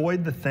 You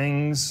avoid the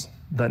things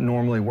that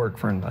normally work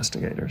for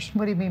investigators.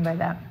 What do you mean by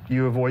that?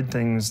 You avoid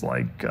things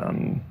like,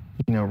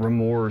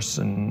 remorse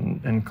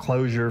and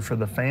closure for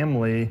the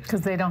family.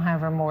 Because they don't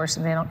have remorse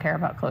and they don't care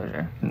about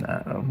closure.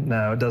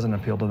 No, it doesn't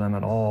appeal to them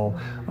at all.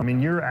 I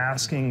mean, you're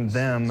asking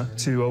them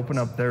to open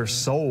up their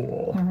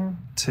soul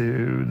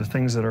to the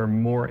things that are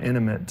more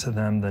intimate to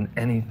them than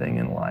anything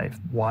in life.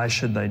 Why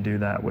should they do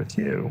that with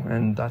you?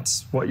 And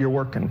that's what you're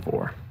working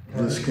for.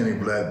 This skinny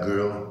black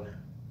girl,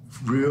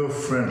 real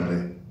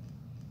friendly.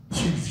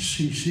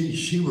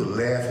 She was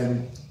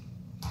laughing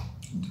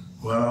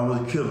while I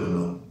was killing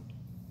her.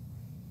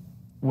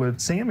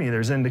 With Sammy,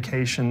 there's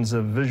indications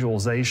of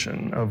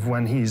visualization of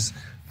when he's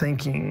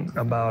thinking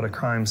about a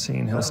crime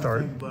scene, he'll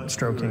start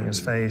stroking his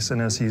face, and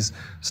as he's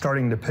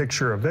starting to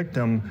picture a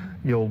victim,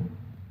 you'll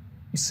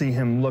see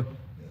him look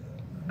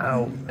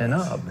out and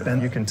up,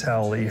 and you can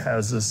tell he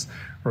has this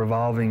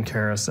revolving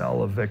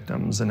carousel of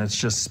victims, and it's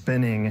just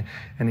spinning,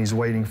 and he's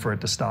waiting for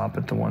it to stop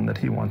at the one that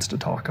he wants to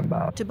talk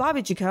about. To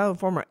Bobby Jacone,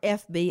 former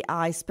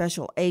FBI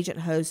special agent,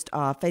 host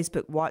of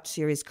Facebook Watch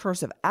series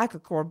Curse of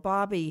Akakor.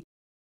 Bobby,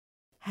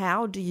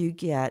 how do you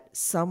get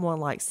someone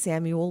like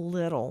Samuel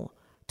Little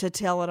to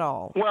tell it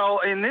all? Well,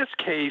 in this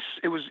case,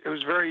 it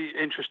was very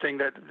interesting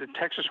that the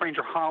Texas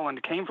Ranger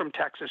Holland came from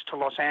Texas to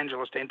Los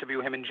Angeles to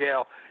interview him in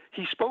jail.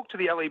 He spoke to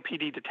the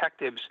LAPD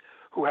detectives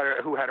who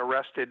had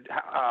arrested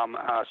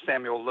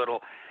Samuel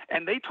Little,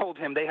 and they told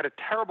him they had a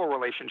terrible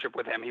relationship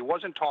with him. He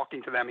wasn't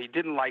talking to them. He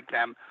didn't like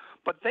them.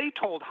 But they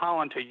told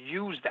Holland to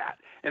use that.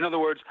 In other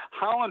words,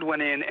 Holland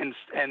went in and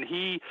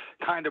he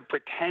kind of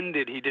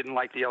pretended he didn't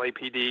like the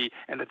LAPD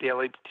and that the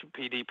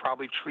LAPD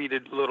probably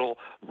treated Little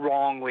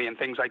wrongly and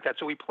things like that.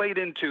 So he played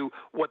into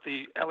what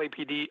the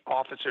LAPD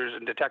officers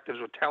and detectives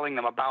were telling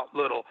them about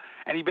Little.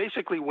 And he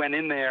basically went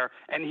in there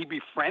and he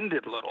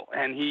befriended Little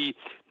and he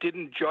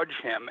didn't judge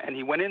him. And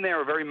he went in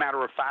there very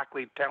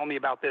matter-of-factly, tell me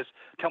about this,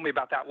 tell me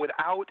about that,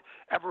 without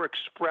ever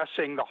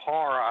expressing the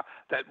horror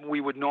that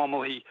we would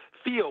normally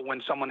feel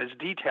when someone is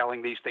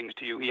detailing these things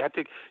to you. He had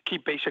to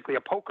keep basically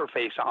a poker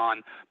face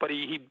on, but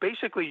he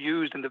basically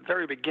used in the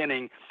very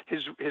beginning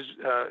his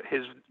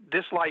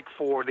dislike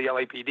for the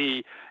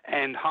LAPD,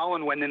 and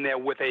Holland went in there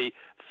with a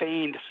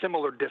feigned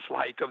similar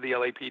dislike of the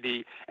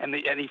LAPD, and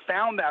he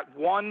found that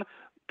one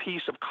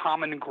piece of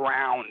common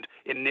ground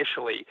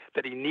initially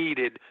that he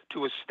needed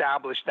to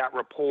establish that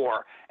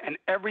rapport, and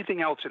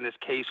everything else in this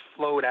case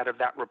flowed out of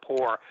that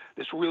rapport.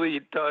 This really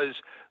does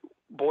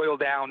boil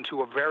down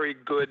to a very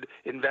good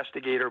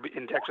investigator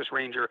in Texas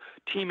Ranger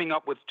teaming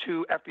up with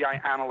 2 FBI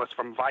analysts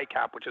from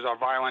VICAP, which is our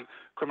Violent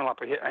Criminal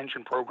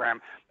Apprehension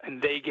Program,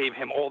 and they gave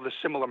him all the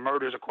similar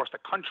murders across the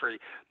country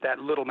that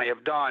Little may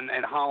have done,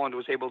 and Holland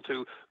was able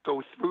to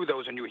go through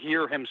those, and you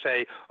hear him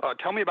say,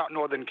 tell me about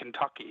Northern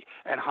Kentucky,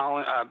 and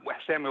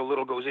Samuel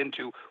Little goes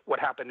into what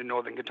happened in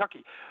Northern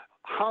Kentucky.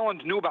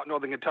 Holland knew about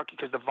Northern Kentucky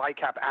because the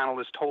VICAP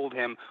analyst told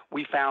him,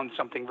 we found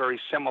something very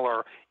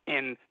similar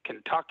in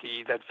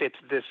Kentucky that fits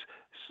this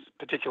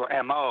particular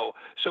MO.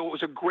 So it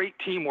was a great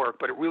teamwork,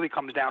 but it really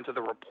comes down to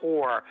the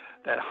rapport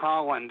that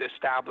Holland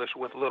established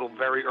with Little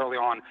very early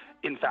on,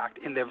 in fact,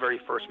 in their very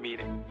first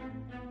meeting.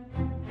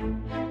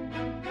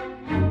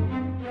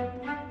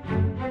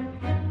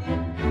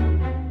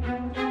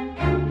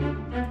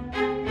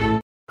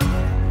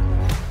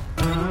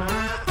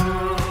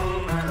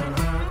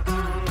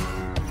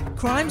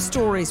 Crime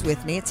Stories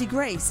with Nancy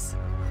Grace.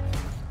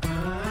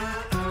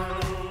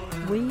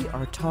 We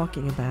are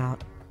talking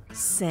about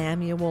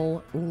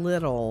Samuel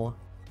Little,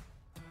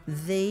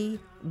 the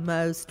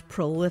most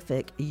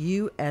prolific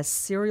U.S.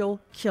 serial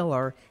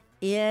killer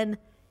in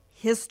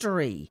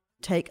history.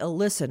 Take a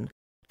listen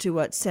to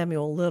what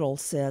Samuel Little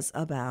says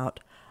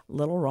about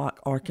Little Rock,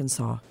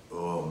 Arkansas.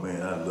 Oh,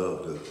 man, I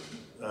loved her.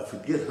 I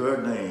forget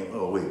her name.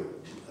 Oh, wait.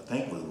 I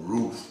think it was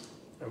Ruth.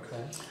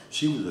 Okay.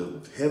 She was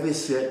a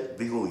heavy-set,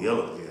 big old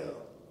yellow gal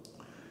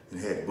and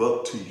had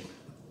buck teeth.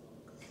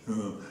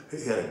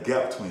 It had a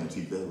gap between the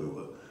teeth, that's what it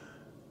was.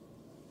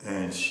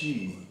 And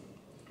she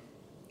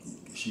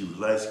was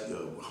like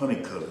honey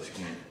colored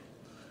skin,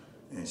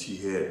 and she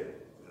had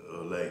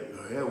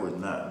her hair was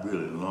not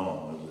really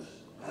long. It was.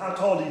 How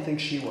tall do you think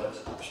she was?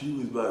 She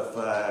was about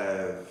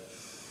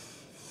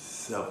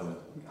 5'7".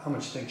 How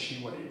much do you think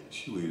she weighed?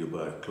 She weighed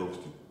about close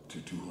to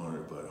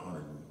 200, about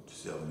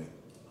 170.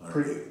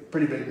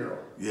 Pretty big girl.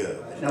 Yeah.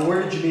 Now,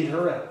 where did you meet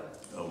her at?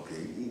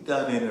 Okay,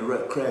 down in the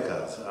crack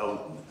house.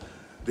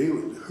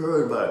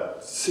 Her and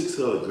about 6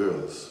 other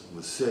girls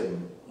were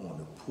sitting on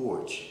the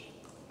porch.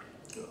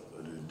 The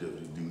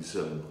dude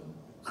selling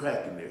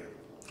crack in there.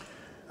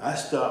 I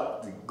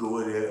stopped to go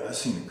in there. I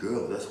seen the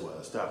girl, that's why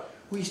I stopped.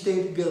 We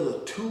stayed together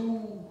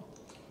 2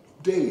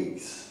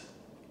 days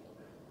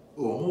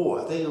or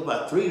more. I think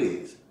about 3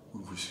 days. We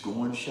was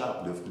going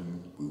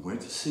shoplifting. We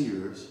went to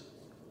Sears.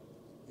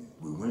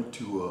 We went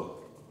to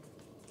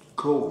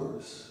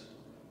Kroger's,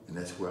 and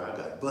that's where I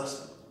got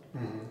busted.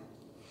 Mm-hmm.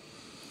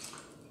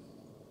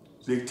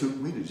 They took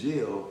me to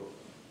jail,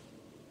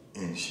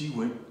 and she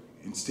went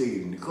and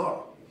stayed in the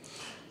car.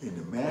 And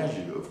the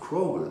manager of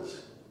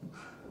Kroger's,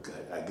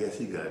 I guess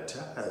he got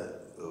tired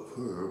of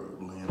her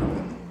laying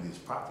up in his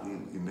property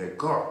in that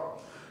car.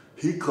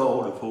 He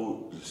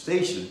called the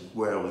station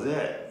where I was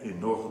at in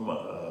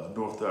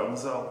North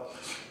Arkansas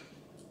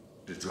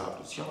to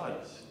drop the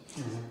charges.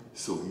 Mm-hmm.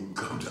 So he can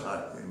come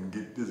down and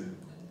get this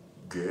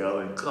gal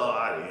and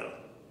car out of here.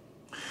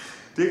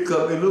 They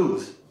cut me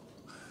loose.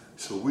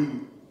 So we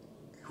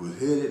was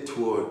headed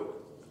toward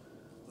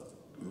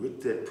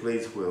with that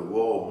place where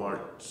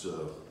Walmart's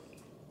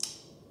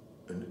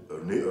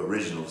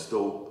original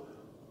store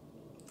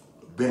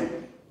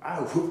been. I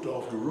whooped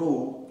off the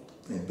road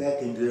and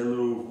back into that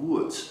little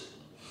woods.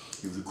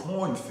 It was a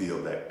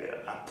cornfield back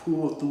there. I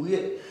pulled through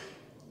it,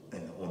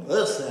 and on the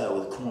other side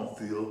of the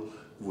cornfield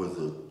was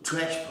a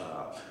trash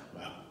pile.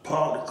 I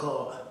parked the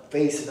car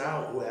facing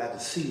out where I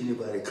could see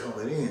anybody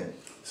coming in.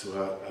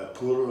 So I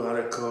pulled her out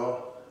of the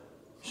car.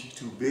 She's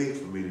too big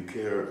for me to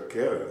carry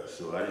her.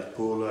 So I just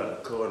pulled her out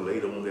of the car and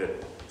laid on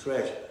that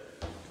trash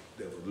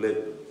that was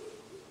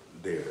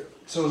lit there.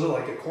 So was it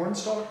like a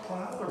cornstalk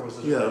pile, or was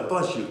it? Yeah, a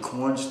bunch of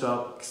corn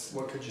stalks.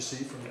 What could you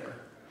see from there?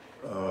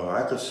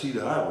 I could see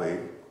the highway,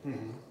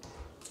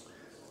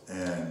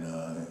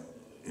 and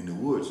in the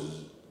woods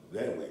is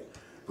that way.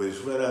 But it's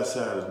right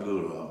outside of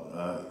Little Rock.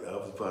 I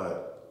was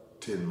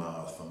about 10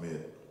 miles from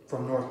it.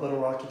 From North Little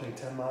Rock, you think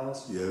 10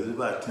 miles? Yeah, it was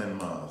about 10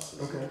 miles.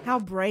 Okay. How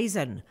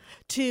brazen.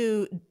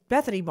 To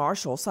Bethany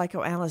Marshall,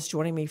 psychoanalyst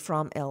joining me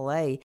from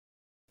L.A.,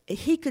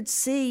 he could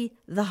see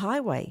the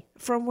highway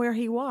from where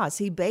he was.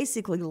 He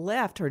basically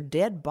left her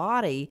dead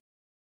body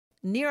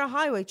near a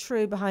highway,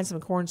 true, behind some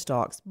corn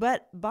stalks,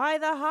 but by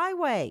the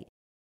highway.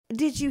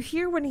 Did you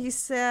hear when he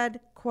said,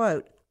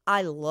 quote,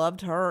 I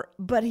loved her,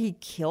 but he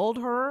killed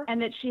her?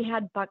 And that she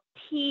had buck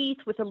teeth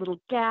with a little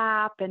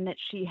gap, and that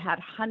she had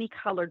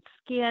honey-colored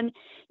skin.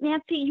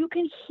 Nancy, you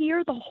can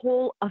hear the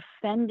whole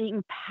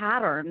offending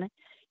pattern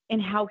in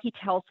how he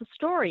tells the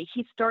story.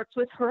 He starts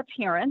with her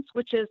appearance,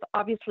 which is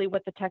obviously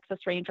what the Texas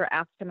Ranger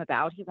asked him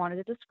about. He wanted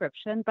a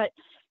description, but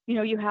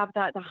you have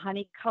the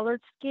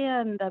honey-colored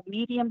skin, the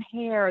medium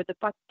hair, the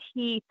buck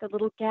teeth, the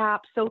little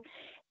gap. So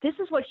this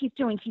is what he's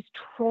doing. He's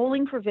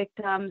trolling for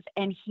victims,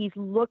 and he's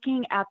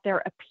looking at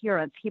their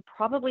appearance. He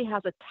probably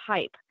has a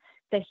type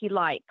that he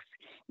likes.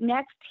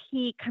 Next,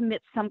 he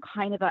commits some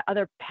kind of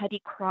other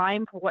petty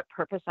crime. For what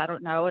purpose, I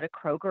don't know, at a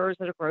Kroger's,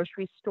 at a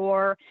grocery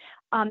store.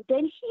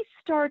 Then he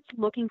starts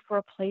looking for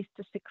a place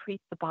to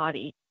secrete the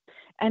body.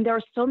 And there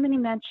are so many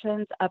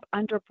mentions of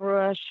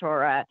underbrush,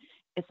 or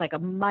it's like a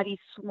muddy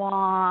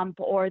swamp,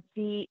 or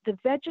the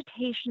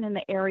vegetation in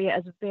the area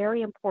is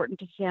very important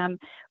to him.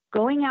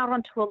 Going out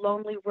onto a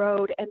lonely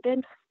road and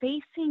then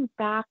facing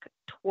back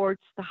towards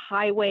the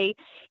highway.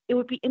 It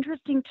would be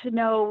interesting to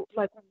know,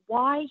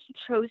 why he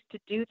chose to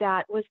do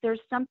that. Was there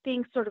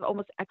something sort of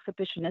almost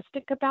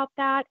exhibitionistic about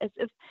that, as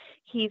if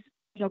he's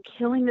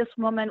killing this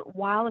woman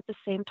while at the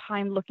same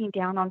time looking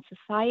down on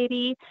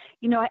society?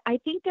 I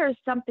think there's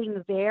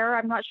something there.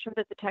 I'm not sure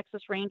that the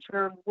Texas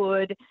Ranger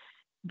would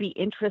be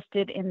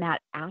interested in that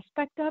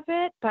aspect of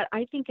it, but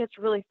I think it's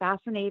really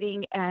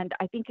fascinating, and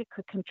I think it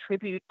could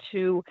contribute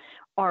to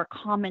our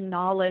common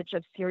knowledge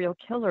of serial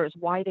killers,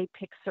 why they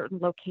pick certain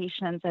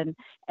locations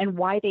and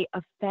why they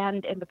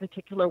offend in the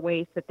particular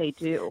ways that they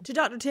do. To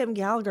Dr. Tim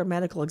Gallagher,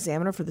 medical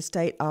examiner for the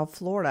state of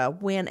Florida,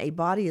 when a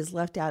body is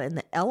left out in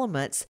the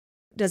elements,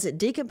 does it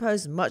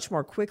decompose much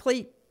more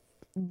quickly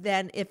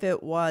than if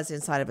it was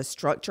inside of a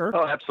structure?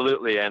 Oh,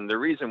 absolutely. And the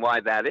reason why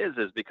that is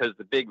because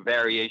the big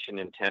variation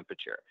in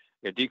temperature.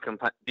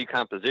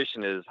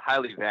 Decomposition is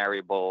highly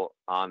variable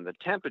on the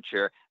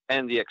temperature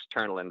and the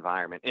external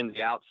environment. In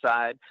the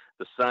outside,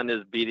 the sun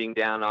is beating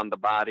down on the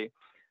body.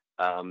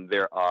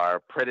 There are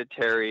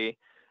predatory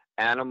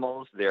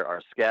animals. There are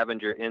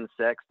scavenger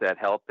insects that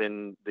help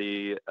in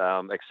the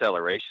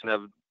acceleration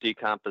of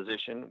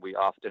decomposition. We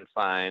often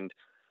find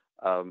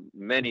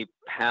many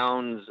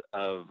pounds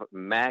of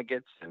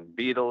maggots and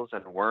beetles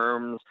and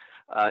worms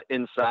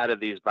inside of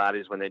these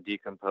bodies when they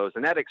decompose,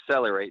 and that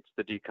accelerates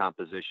the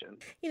decomposition.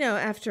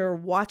 After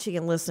watching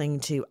and listening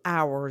to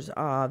hours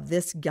of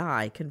this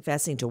guy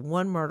confessing to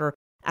one murder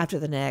after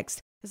the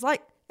next, it's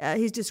like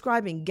he's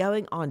describing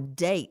going on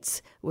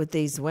dates with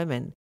these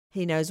women.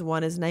 He knows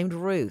one is named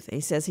Ruth. He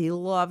says he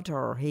loved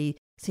her. He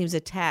seems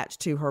attached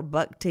to her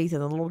buck teeth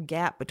and the little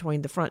gap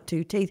between the front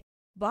two teeth.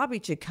 Bobby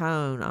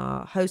Chacon,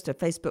 host of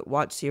Facebook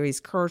Watch series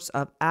Curse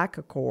of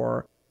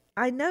Akakor,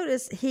 I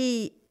noticed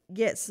he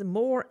gets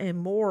more and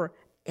more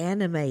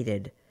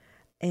animated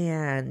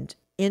and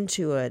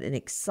into it and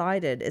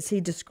excited as he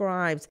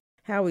describes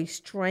how he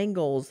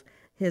strangles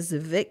his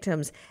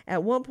victims.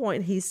 At one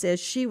point, he says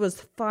she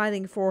was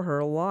fighting for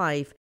her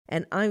life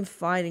and I'm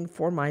fighting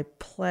for my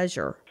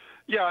pleasure.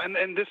 Yeah,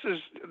 and this is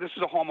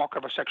a hallmark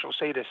of a sexual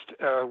sadist,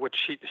 which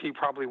he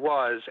probably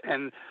was,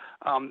 and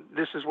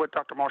this is what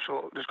Dr.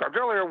 Marshall described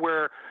earlier,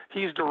 where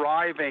he's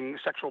deriving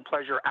sexual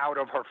pleasure out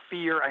of her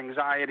fear,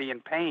 anxiety,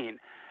 and pain.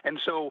 And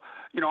so,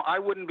 I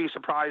wouldn't be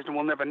surprised, and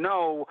we'll never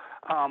know,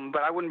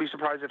 but I wouldn't be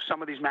surprised if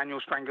some of these manual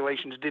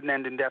strangulations didn't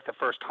end in death the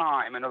first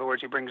time. In other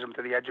words, he brings them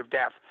to the edge of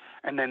death,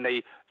 and then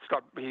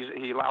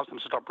he allows them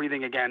to stop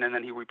breathing again, and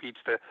then he repeats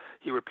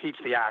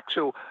the act.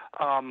 So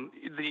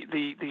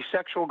the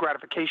sexual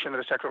gratification that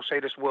a sexual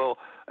sadist will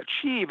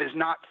achieve is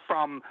not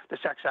from the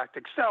sex act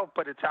itself,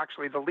 but it's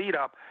actually the lead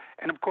up.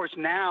 And of course,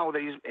 now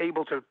that he's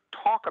able to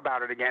talk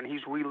about it again,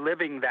 he's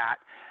reliving that,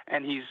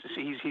 and he's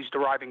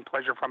deriving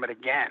pleasure from it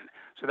again.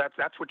 So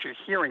that's what you're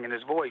hearing in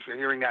his voice. You're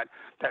hearing that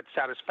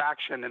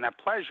satisfaction and that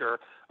pleasure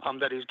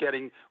that he's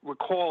getting,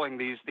 recalling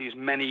these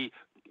many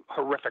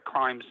horrific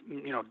crimes,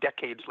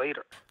 decades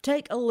later.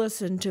 Take a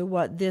listen to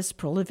what this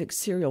prolific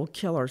serial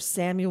killer,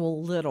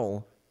 Samuel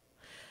Little,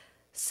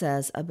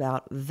 says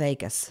about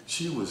Vegas.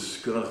 She was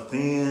kind of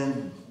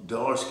thin,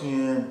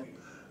 dark-skinned,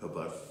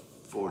 about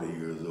 40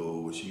 years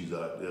old when she was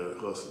out there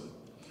hustling.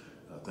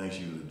 I think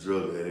she was a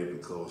drug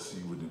addict because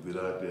she wouldn't have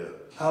been out there.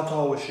 How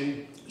tall was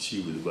she?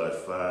 She was about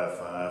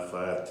 5'5",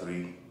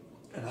 5'3".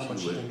 And how much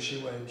do you think she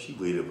weighed? She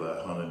weighed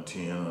about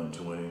 110,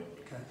 120.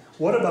 Okay.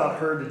 What about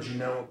her did you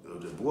know?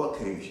 The boy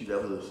came,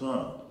 that was her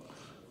son.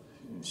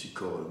 And she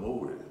called him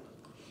over there.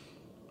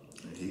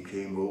 And he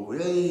came over,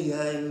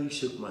 he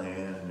shook my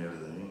hand and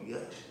everything. Yeah.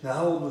 Now,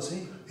 how old was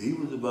he? He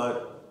was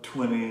about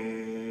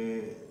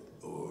 20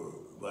 or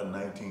about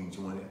 19,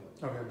 20.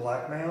 Okay,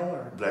 black male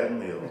or? Black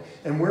male.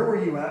 And where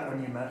were you at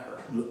when you met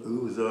her?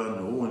 It was on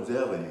Owens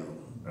Avenue.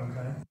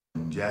 Okay.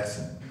 In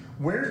Jackson.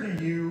 Where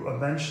do you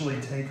eventually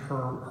take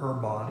her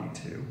body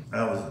to?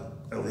 I was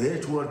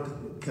headed toward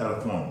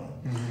California.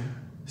 Mm-hmm.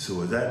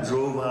 So as I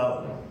drove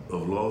out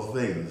of Las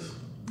Vegas,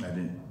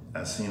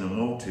 I seen a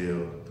motel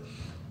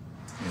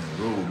and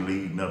a road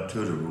leading up to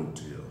the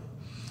motel.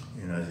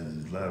 And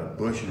there's a lot of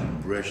bushes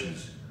and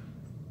brushes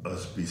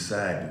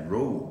beside the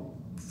road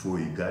before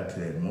you got to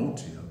that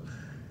motel.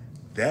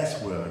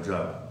 That's where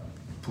I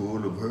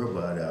pulled up her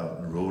body out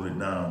and rolled it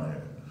down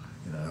there.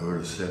 And I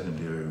heard a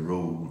secondary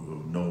roll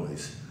of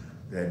noise.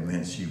 That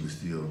meant she was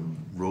still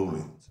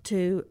rolling.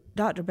 To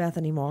Dr.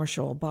 Bethany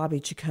Marshall,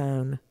 Bobby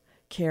Chacon,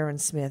 Karen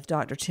Smith,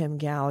 Dr. Tim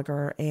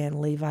Gallagher, and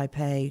Levi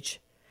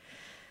Page,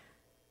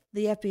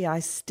 the FBI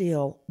is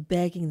still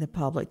begging the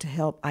public to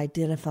help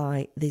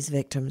identify these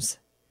victims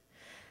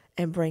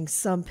and bring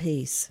some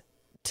peace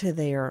to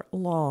their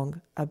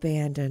long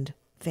abandoned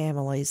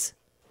families.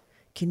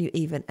 Can you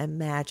even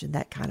imagine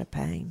that kind of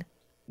pain?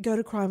 Go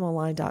to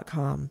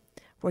crimeonline.com,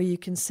 where you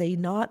can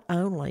not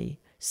only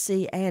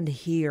see and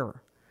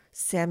hear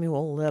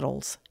Samuel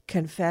Little's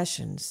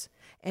confessions,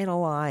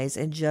 analyze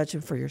and judge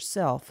them for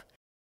yourself,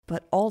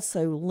 but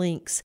also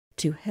links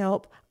to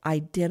help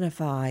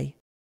identify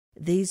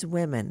these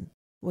women.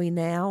 We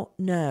now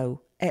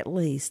know at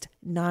least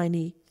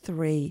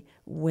 93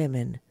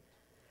 women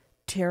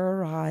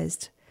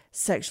terrorized,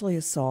 sexually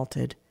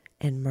assaulted,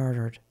 and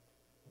murdered.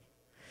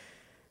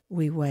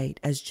 We wait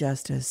as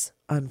justice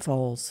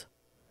unfolds.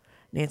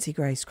 Nancy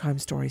Grace, Crime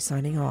Story,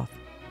 signing off.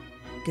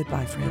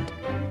 Goodbye, friend.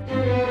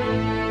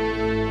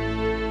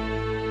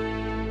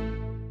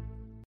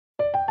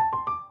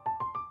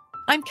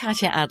 I'm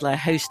Katya Adler,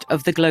 host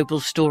of The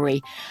Global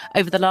Story.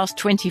 Over the last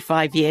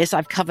 25 years,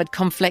 I've covered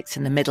conflicts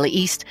in the Middle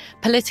East,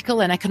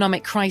 political and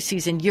economic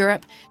crises in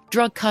Europe,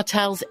 drug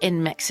cartels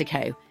in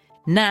Mexico.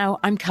 Now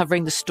I'm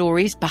covering the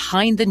stories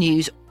behind the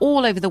news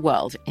all over the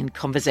world in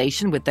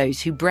conversation with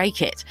those who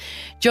break it.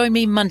 Join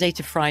me Monday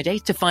to Friday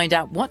to find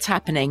out what's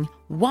happening,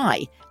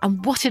 why,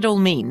 and what it all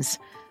means.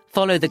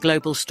 Follow The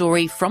Global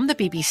Story from the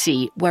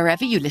BBC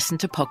wherever you listen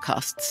to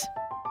podcasts.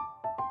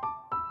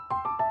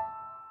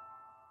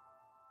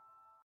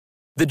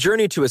 The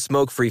journey to a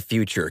smoke-free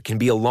future can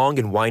be a long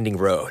and winding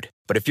road.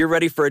 But if you're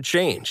ready for a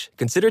change,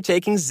 consider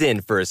taking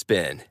Zyn for a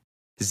spin.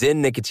 Zyn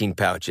nicotine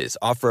pouches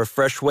offer a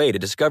fresh way to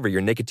discover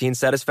your nicotine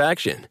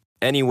satisfaction.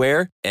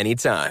 Anywhere,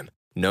 anytime.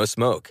 No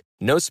smoke,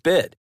 no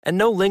spit, and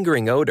no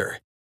lingering odor.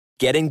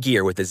 Get in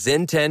gear with the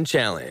Zyn 10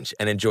 Challenge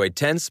and enjoy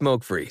 10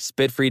 smoke-free,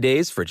 spit-free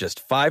days for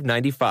just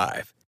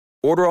 $5.95.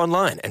 Order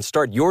online and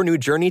start your new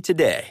journey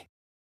today.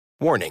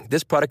 Warning,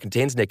 this product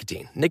contains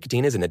nicotine.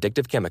 Nicotine is an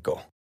addictive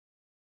chemical.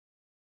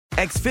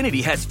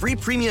 Xfinity has free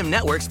premium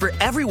networks for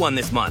everyone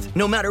this month,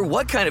 no matter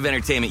what kind of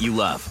entertainment you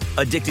love.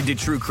 Addicted to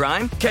true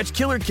crime? Catch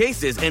killer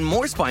cases and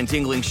more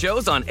spine-tingling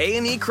shows on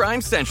A&E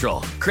Crime Central.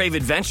 Crave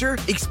adventure?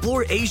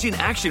 Explore Asian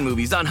action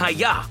movies on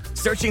Hi-Ya.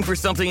 Searching for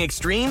something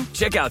extreme?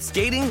 Check out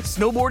skating,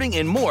 snowboarding,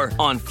 and more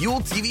on Fuel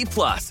TV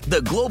Plus,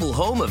 the global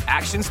home of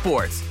action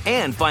sports.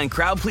 And find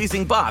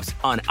crowd-pleasing bops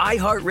on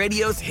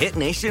iHeartRadio's Hit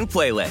Nation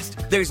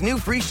playlist. There's new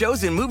free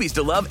shows and movies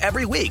to love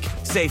every week.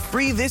 Say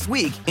free this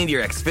week in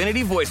your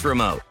Xfinity voice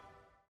remote.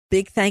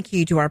 Big thank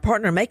you to our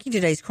partner making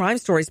today's crime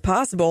stories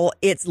possible.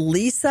 It's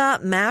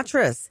Leesa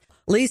Mattress.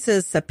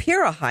 Leesa's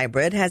Sapira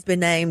Hybrid has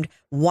been named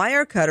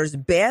Wirecutter's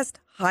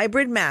best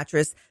hybrid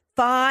mattress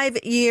 5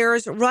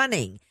 years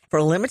running. For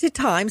a limited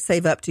time,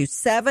 save up to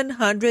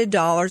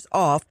 $700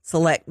 off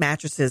select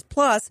mattresses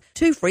plus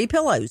 2 free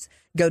pillows.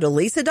 Go to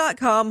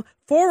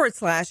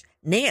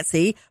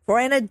leesa.com/Nancy for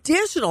an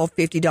additional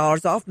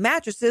 $50 off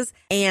mattresses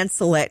and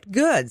select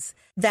goods.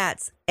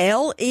 That's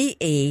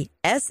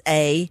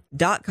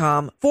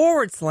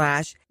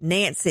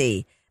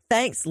LEESA.com/Nancy.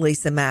 Thanks,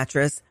 Leesa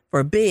Mattress,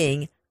 for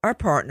being our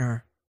partner.